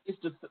height. It's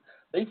just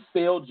they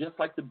fail just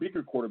like the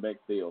bigger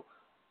quarterback fail.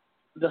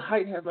 The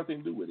height has nothing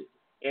to do with it.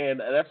 And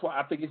that's why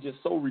I think it's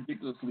just so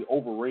ridiculously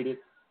overrated.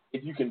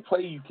 If you can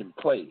play, you can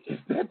play.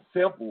 It's that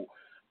simple.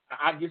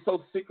 I get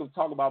so sick of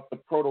talking about the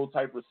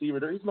prototype receiver.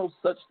 There is no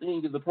such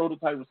thing as a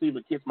prototype receiver.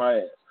 Kiss my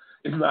ass.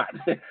 It's not.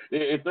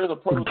 If there's a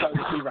prototype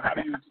receiver, how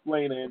do you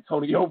explain an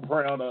Antonio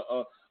Brown,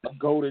 a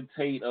Golden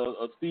Tate,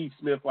 a Steve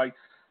Smith? Like,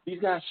 these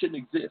guys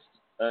shouldn't exist.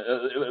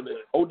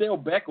 Odell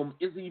Beckham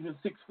isn't even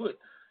 6 foot.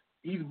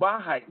 He's by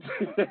height.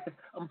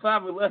 I'm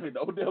 5'11".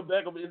 Odell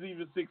Beckham isn't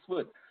even 6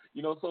 foot.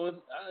 You know, so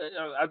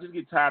I just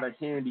get tired of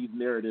hearing these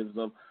narratives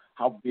of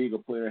how big a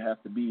player has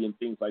to be and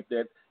things like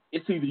that.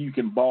 It's either you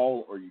can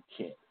ball or you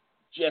can't.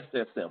 Just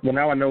that simple. Well,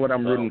 now I know what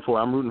I'm rooting for.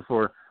 I'm rooting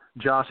for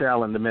Josh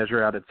Allen to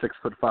measure out at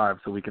 6'5",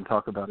 so we can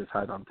talk about his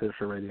height on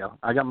Fisher Radio.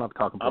 I got my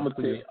talking points.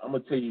 I'm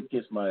gonna tell you,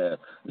 kiss my ass.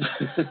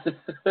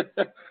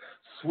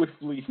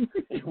 Swiftly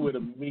with a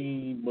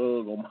mean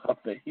mug on my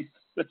face.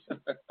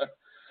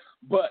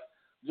 But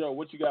Joe,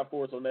 what you got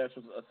for us on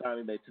National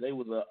Signing Day? Today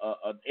was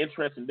an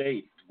interesting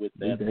day with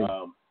that.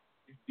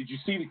 Did you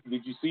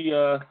see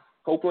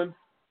Copeland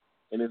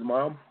and his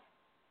mom?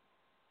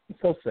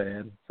 So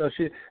sad. So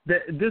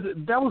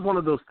that was one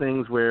of those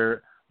things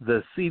where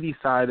the seedy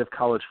side of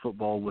college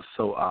football was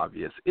so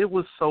obvious. It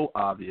was so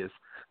obvious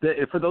that,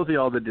 for those of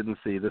y'all that didn't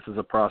see, this is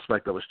a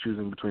prospect that was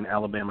choosing between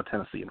Alabama,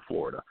 Tennessee, and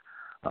Florida.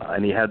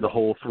 And he had the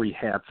whole 3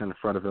 hats in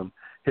front of him.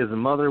 His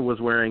mother was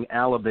wearing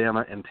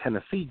Alabama and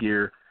Tennessee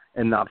gear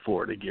and not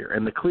Florida gear.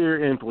 And the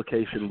clear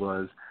implication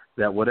was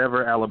that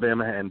whatever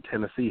Alabama and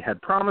Tennessee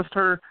had promised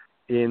her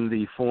in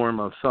the form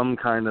of some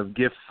kind of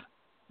gifts,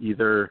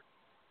 either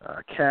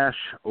cash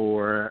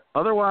or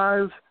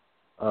otherwise,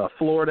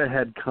 Florida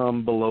had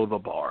come below the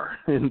bar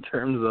in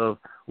terms of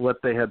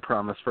what they had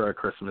promised for a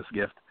Christmas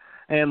gift.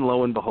 And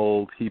lo and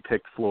behold, he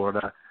picked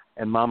Florida,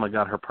 and Mama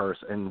got her purse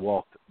and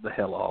walked the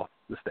hell off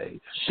the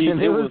stage.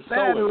 It was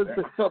sad.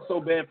 I felt so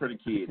bad for the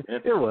kid.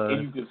 And, it was.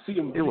 And you could see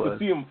him. You could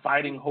see him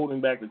fighting, holding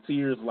back the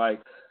tears.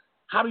 Like,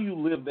 how do you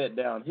live that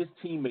down? His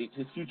teammates,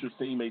 his future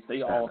teammates,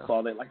 they all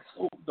saw that. Like,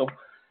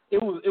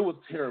 it was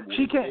terrible.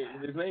 She came.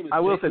 His name is. I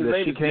will say this.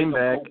 She came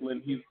back.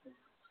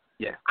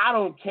 Yeah. I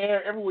don't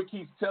care. Everyone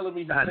keeps telling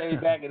me she came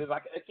back, and it's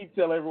like I keep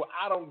telling everyone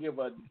I don't give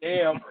a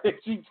damn if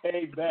she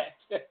came back.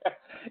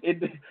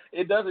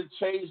 It doesn't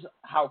change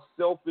how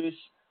selfish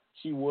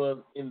she was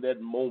in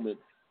that moment.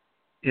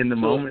 In the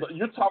moment,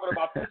 you're talking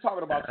about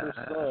your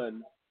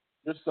son.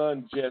 Your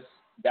son just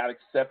got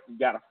accepted,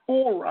 got a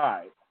full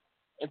ride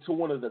into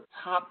one of the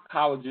top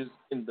colleges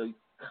in the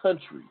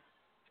country.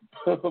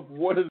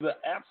 One of the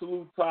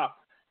absolute top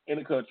in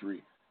the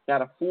country.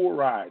 Got a full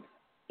ride,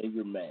 and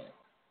you're mad.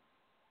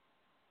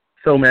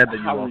 So mad that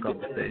you walk off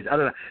the stage. I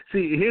don't know.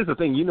 See, here's the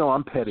thing. You know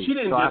I'm petty, she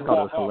didn't so just I thought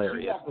it was walk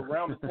hilarious. She walked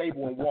around the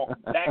table and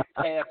walked back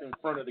past in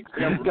front of the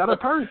camera. She got a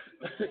purse.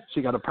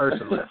 She got a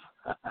purse and left.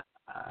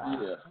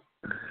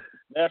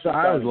 Yeah. So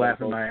I was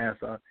laughing my ass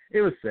off.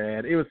 It was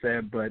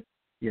sad, but,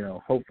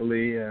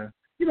 hopefully,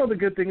 the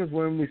good thing is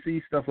when we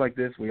see stuff like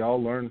this, we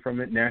all learn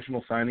from it.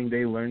 National Signing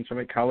Day learns from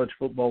it. College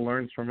football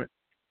learns from it.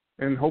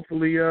 And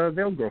hopefully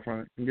they'll grow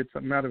from it and get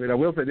something out of it. I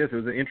will say this. It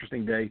was an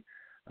interesting day.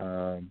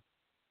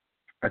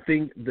 I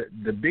think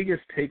the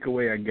biggest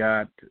takeaway I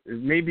got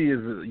maybe is,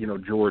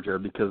 Georgia,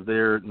 because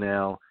they're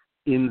now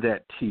in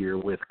that tier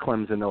with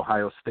Clemson,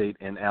 Ohio State,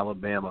 and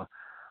Alabama.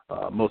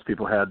 Most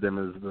people had them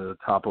as the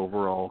top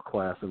overall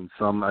class, and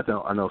some I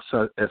know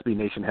SB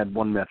Nation had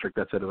one metric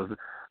that said it was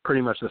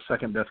pretty much the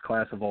second best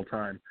class of all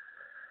time.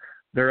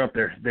 They're up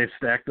there. They've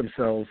stacked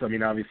themselves. I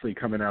mean, obviously,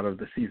 coming out of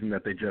the season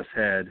that they just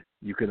had,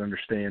 you could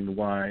understand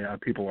why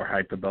people were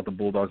hyped about the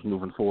Bulldogs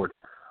moving forward.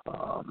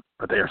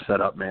 But they are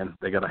set up, man.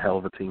 They got a hell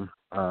of a team.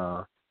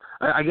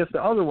 I guess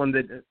the other one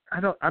that I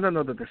don't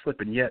know that they're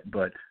slipping yet,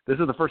 but this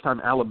is the first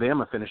time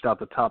Alabama finished out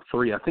the top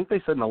three. I think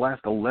they said in the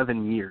last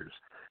 11 years.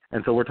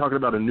 And so we're talking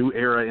about a new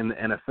era in the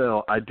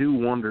NFL. I do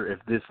wonder if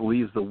this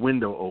leaves the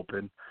window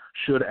open.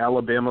 Should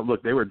Alabama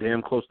look? They were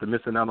damn close to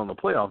missing out on the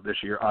playoff this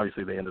year.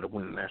 Obviously, they ended up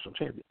winning the national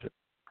championship.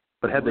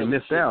 But had they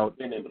missed out,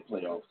 been in the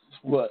playoffs.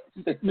 What?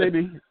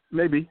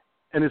 maybe.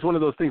 And it's one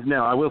of those things.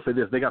 Now, I will say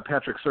this: they got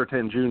Patrick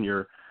Surtain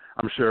Jr.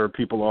 I'm sure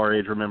people our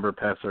age remember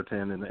Pat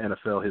Surtain in the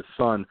NFL. His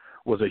son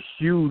was a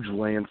huge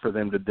land for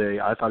them today.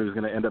 I thought he was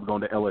going to end up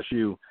going to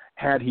LSU.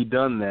 Had he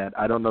done that,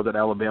 I don't know that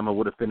Alabama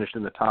would have finished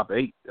in the top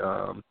 8.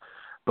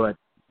 But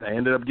they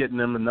ended up getting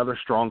them another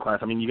strong class.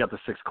 I mean, you got the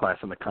 6th class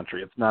in the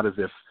country. It's not as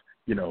if,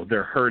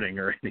 they're hurting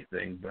or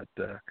anything, but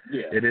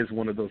It is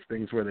one of those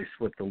things where they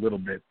slipped a little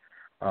bit.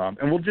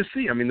 And we'll just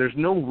see. I mean, there's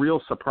no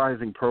real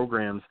surprising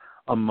programs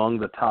among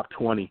the top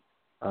 20.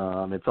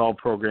 It's all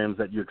programs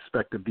that you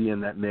expect to be in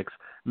that mix.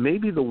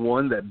 Maybe the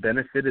one that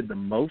benefited the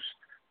most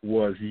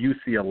was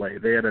UCLA.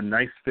 They had a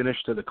nice finish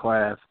to the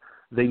class.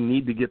 They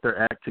need to get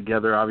their act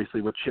together,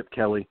 obviously, with Chip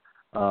Kelly.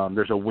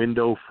 There's a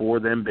window for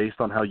them based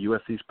on how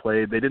USC's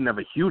played. They didn't have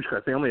a huge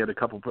class. They only had a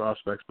couple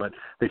prospects, but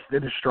they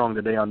finished strong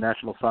today on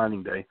National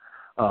Signing Day.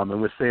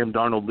 And with Sam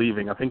Darnold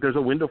leaving, I think there's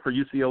a window for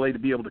UCLA to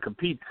be able to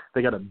compete.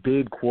 They got a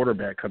big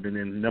quarterback coming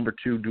in, number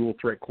 2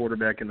 dual-threat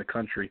quarterback in the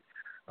country.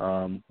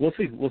 We'll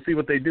see. We'll see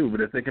what they do.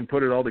 But if they can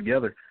put it all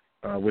together,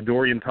 with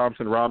Dorian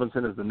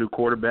Thompson-Robinson as the new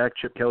quarterback,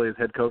 Chip Kelly as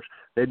head coach,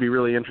 they'd be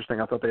really interesting.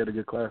 I thought they had a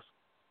good class.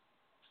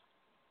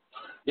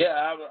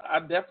 Yeah, I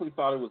definitely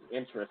thought it was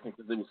interesting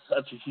because it was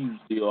such a huge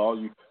deal. All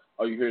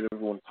you heard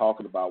everyone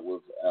talking about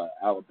was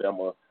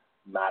Alabama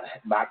not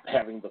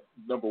having the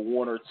number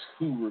 1 or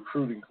 2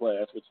 recruiting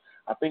class, which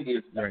I think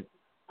is right.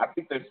 I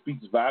think that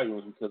speaks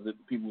volumes because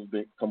people have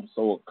become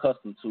so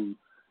accustomed to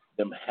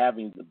them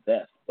having the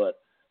best. But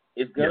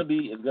it's gonna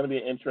be an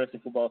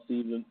interesting football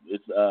season.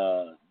 It's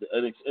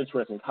an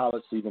interesting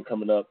college season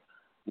coming up.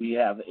 We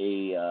have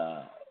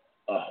a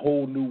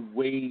whole new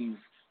wave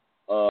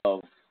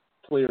of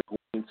players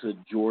going to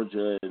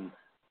Georgia and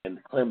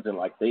Clemson.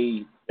 Like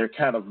they're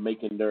kind of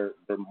making their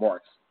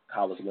marks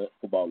college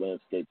football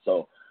landscape.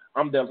 So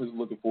I'm definitely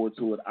looking forward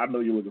to it. I know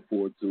you're looking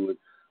forward to it.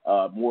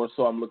 More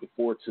so, I'm looking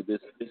forward to this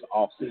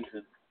off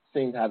season,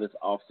 seeing how this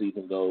off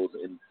season goes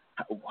and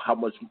how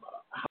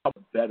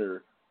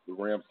better the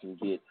Rams can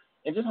get,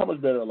 and just how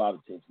much better a lot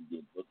of teams can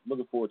get. But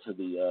looking forward to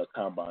the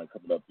combine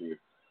coming up here.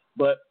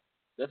 But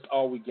that's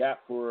all we got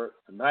for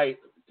tonight.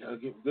 We're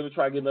going to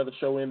try to get another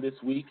show in this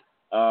week.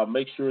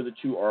 Make sure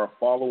that you are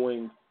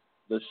following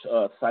the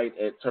site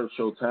at Turf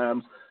Show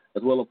Times,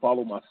 as well as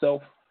follow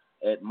myself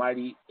at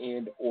Mighty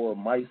and/or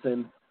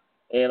Myson.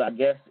 And I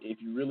guess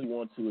if you really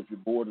want to, if you're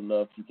bored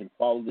enough, you can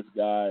follow this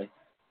guy,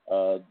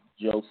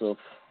 Joseph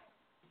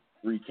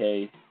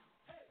 3K.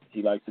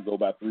 He likes to go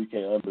by 3K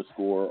 _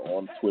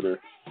 on Twitter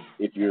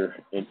if you're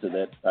into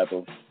that type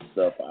of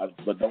stuff.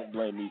 But don't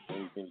blame me for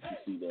anything that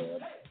you see there.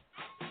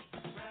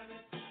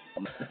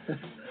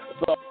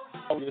 So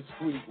this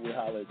week, we'll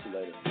holler at you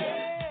later.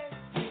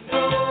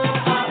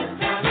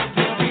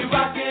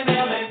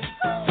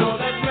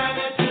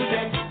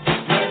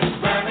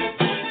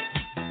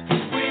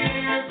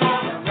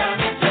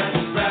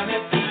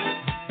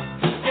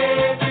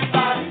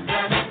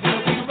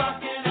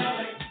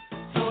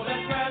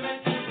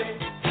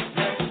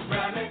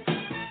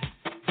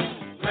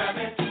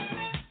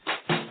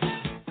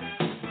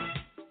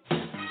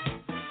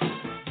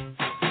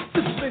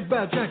 This is Big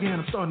Bad Jackie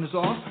and I'm starting this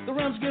off. The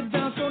Rams get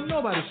down so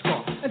nobody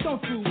scoff. And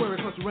don't you worry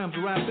cause the Rams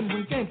are rapping.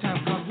 When game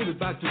time comes we'll be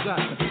back to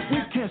Jackson.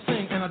 We can't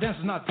sing and our dance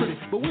is not pretty,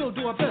 but we'll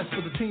do our best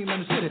for the team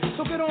and the city.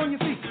 So get on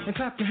your feet and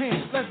clap your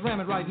hands. Let's ram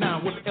it right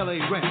now with the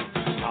LA Rams.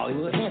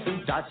 Hollywood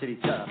Hampton, Dodge City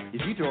tough.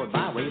 If you throw it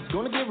my way, it's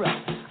gonna get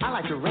rough. I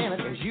like to ram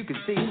it, as you can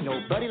see.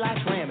 Nobody likes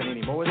ramming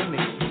any more than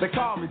me. They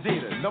call me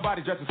Jeter,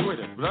 nobody dresses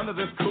sweeter. But under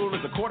this cool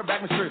is a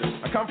quarterback mistreater.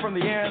 I come from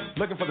the air,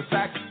 looking for the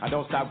sack. I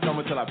don't stop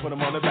coming till I put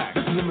them on their back.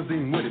 This is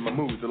limousine Woody, my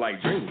moves are like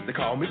dreams. They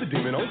call me the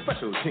demon on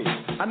special teams.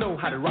 I know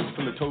how to rock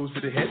from the toes to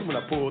the head. When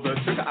I pull the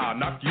trigger, I'll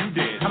knock you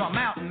dead. I'm a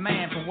mountain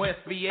man from West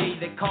VA.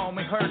 They call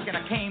me Herc and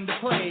I came to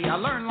play. I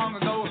learned long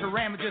ago if you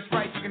ram it just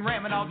right, you can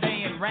ram it all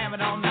day and ram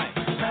it all night.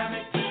 Ram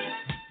it.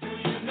 Do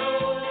you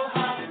know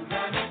how to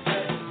ram it?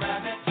 Let's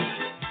ram it.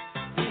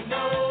 We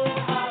know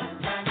how to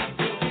ram it.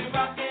 We'll be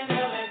rockin'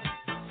 LA.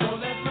 So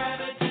let's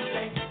ram it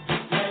today.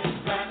 Let's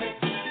ram it.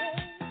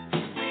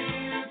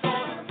 We're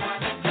gonna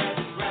ram it.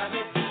 Let's ram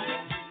it.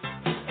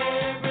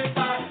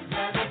 Everybody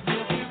ram it.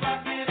 We'll be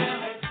rockin'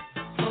 LA.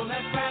 So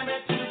let's ram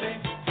it today.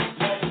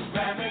 Let's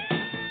ram it.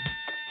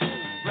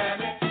 Ram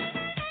it.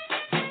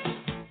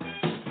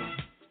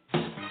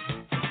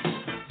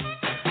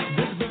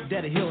 This Big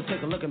Daddy Hill,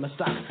 take a look at my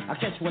stock. I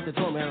catch what they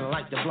throw me and I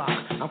like to block.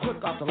 I'm quick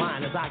off the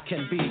line as I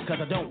can be,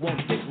 cause I don't want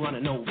dick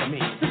running over me.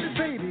 This is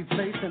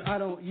Babyface and I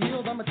don't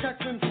yield. I'm a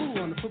Texan fool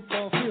on the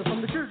football field.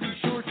 From the Jersey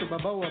Shore to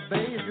Balboa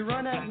Bay, if you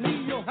run at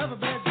me, you'll have a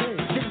bad day.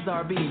 This is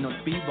RB on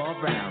Speedball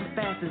Brown, the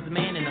fastest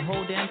man in the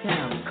whole damn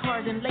town.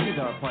 Cars and ladies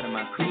are a part of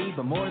my creed,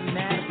 but more than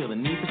that, I feel the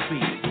need for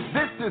speed.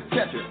 This is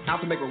Tetris,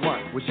 out to make a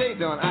run. With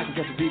shade on, I can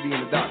catch a BB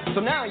in the dark.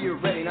 So now you're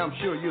ready and I'm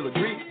sure you'll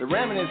agree. The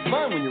ramming is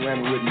fun when you're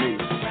ramming with me.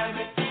 Ram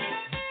it.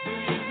 Do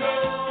you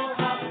know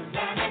how to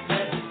ram it?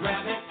 Let's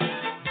ram it.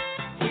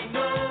 We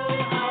know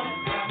how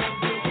to ram it.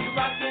 We'll be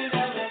rockin'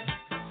 LA.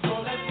 So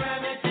let's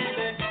ram it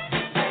today.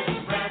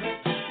 Let's ram it.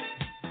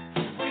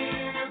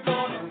 We're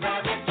gonna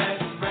ram it.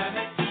 Let's ram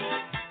it.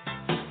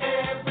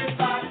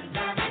 Everybody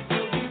ram it.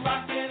 We'll be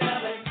rockin'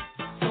 LA.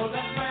 So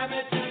let's ram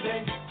it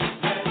today.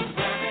 Let's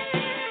ram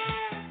it.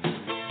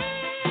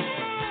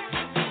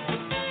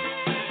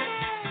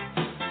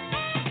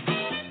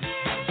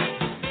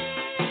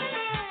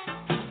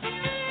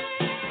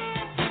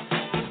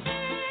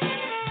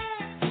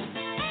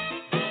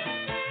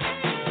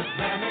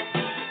 Ram it.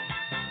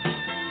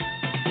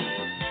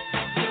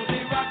 We'll be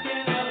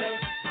rockin' LA.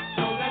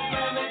 So let's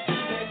ram it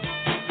today.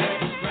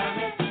 Let's ram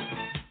it.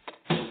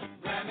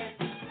 Ram it.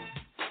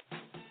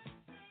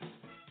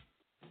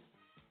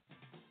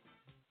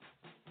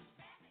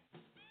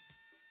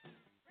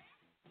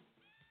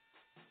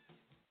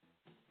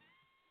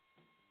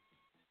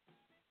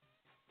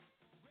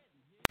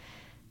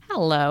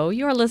 Hello,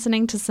 you're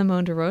listening to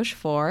Simone de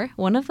Rochefort,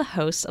 one of the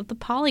hosts of The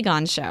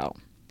Polygon Show.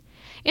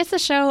 It's a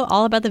show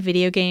all about the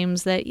video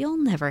games that you'll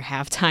never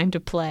have time to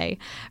play,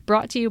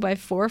 brought to you by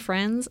four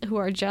friends who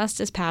are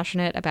just as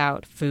passionate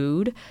about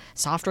food,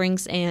 soft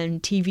drinks,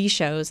 and TV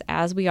shows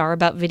as we are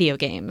about video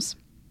games.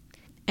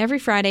 Every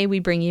Friday, we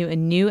bring you a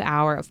new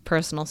hour of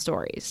personal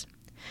stories,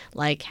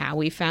 like how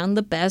we found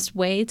the best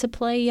way to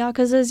play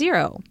Yakuza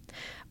 0,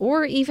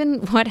 or even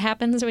what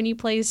happens when you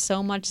play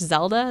so much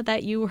Zelda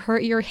that you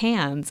hurt your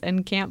hands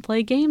and can't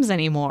play games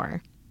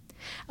anymore.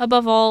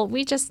 Above all,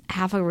 we just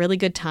have a really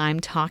good time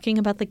talking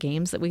about the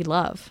games that we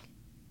love.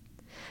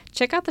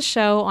 Check out the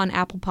show on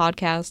Apple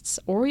Podcasts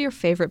or your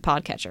favorite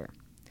podcatcher.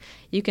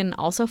 You can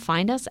also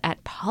find us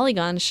at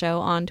Polygon Show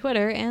on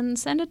Twitter and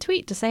send a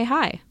tweet to say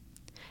hi.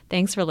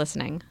 Thanks for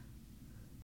listening.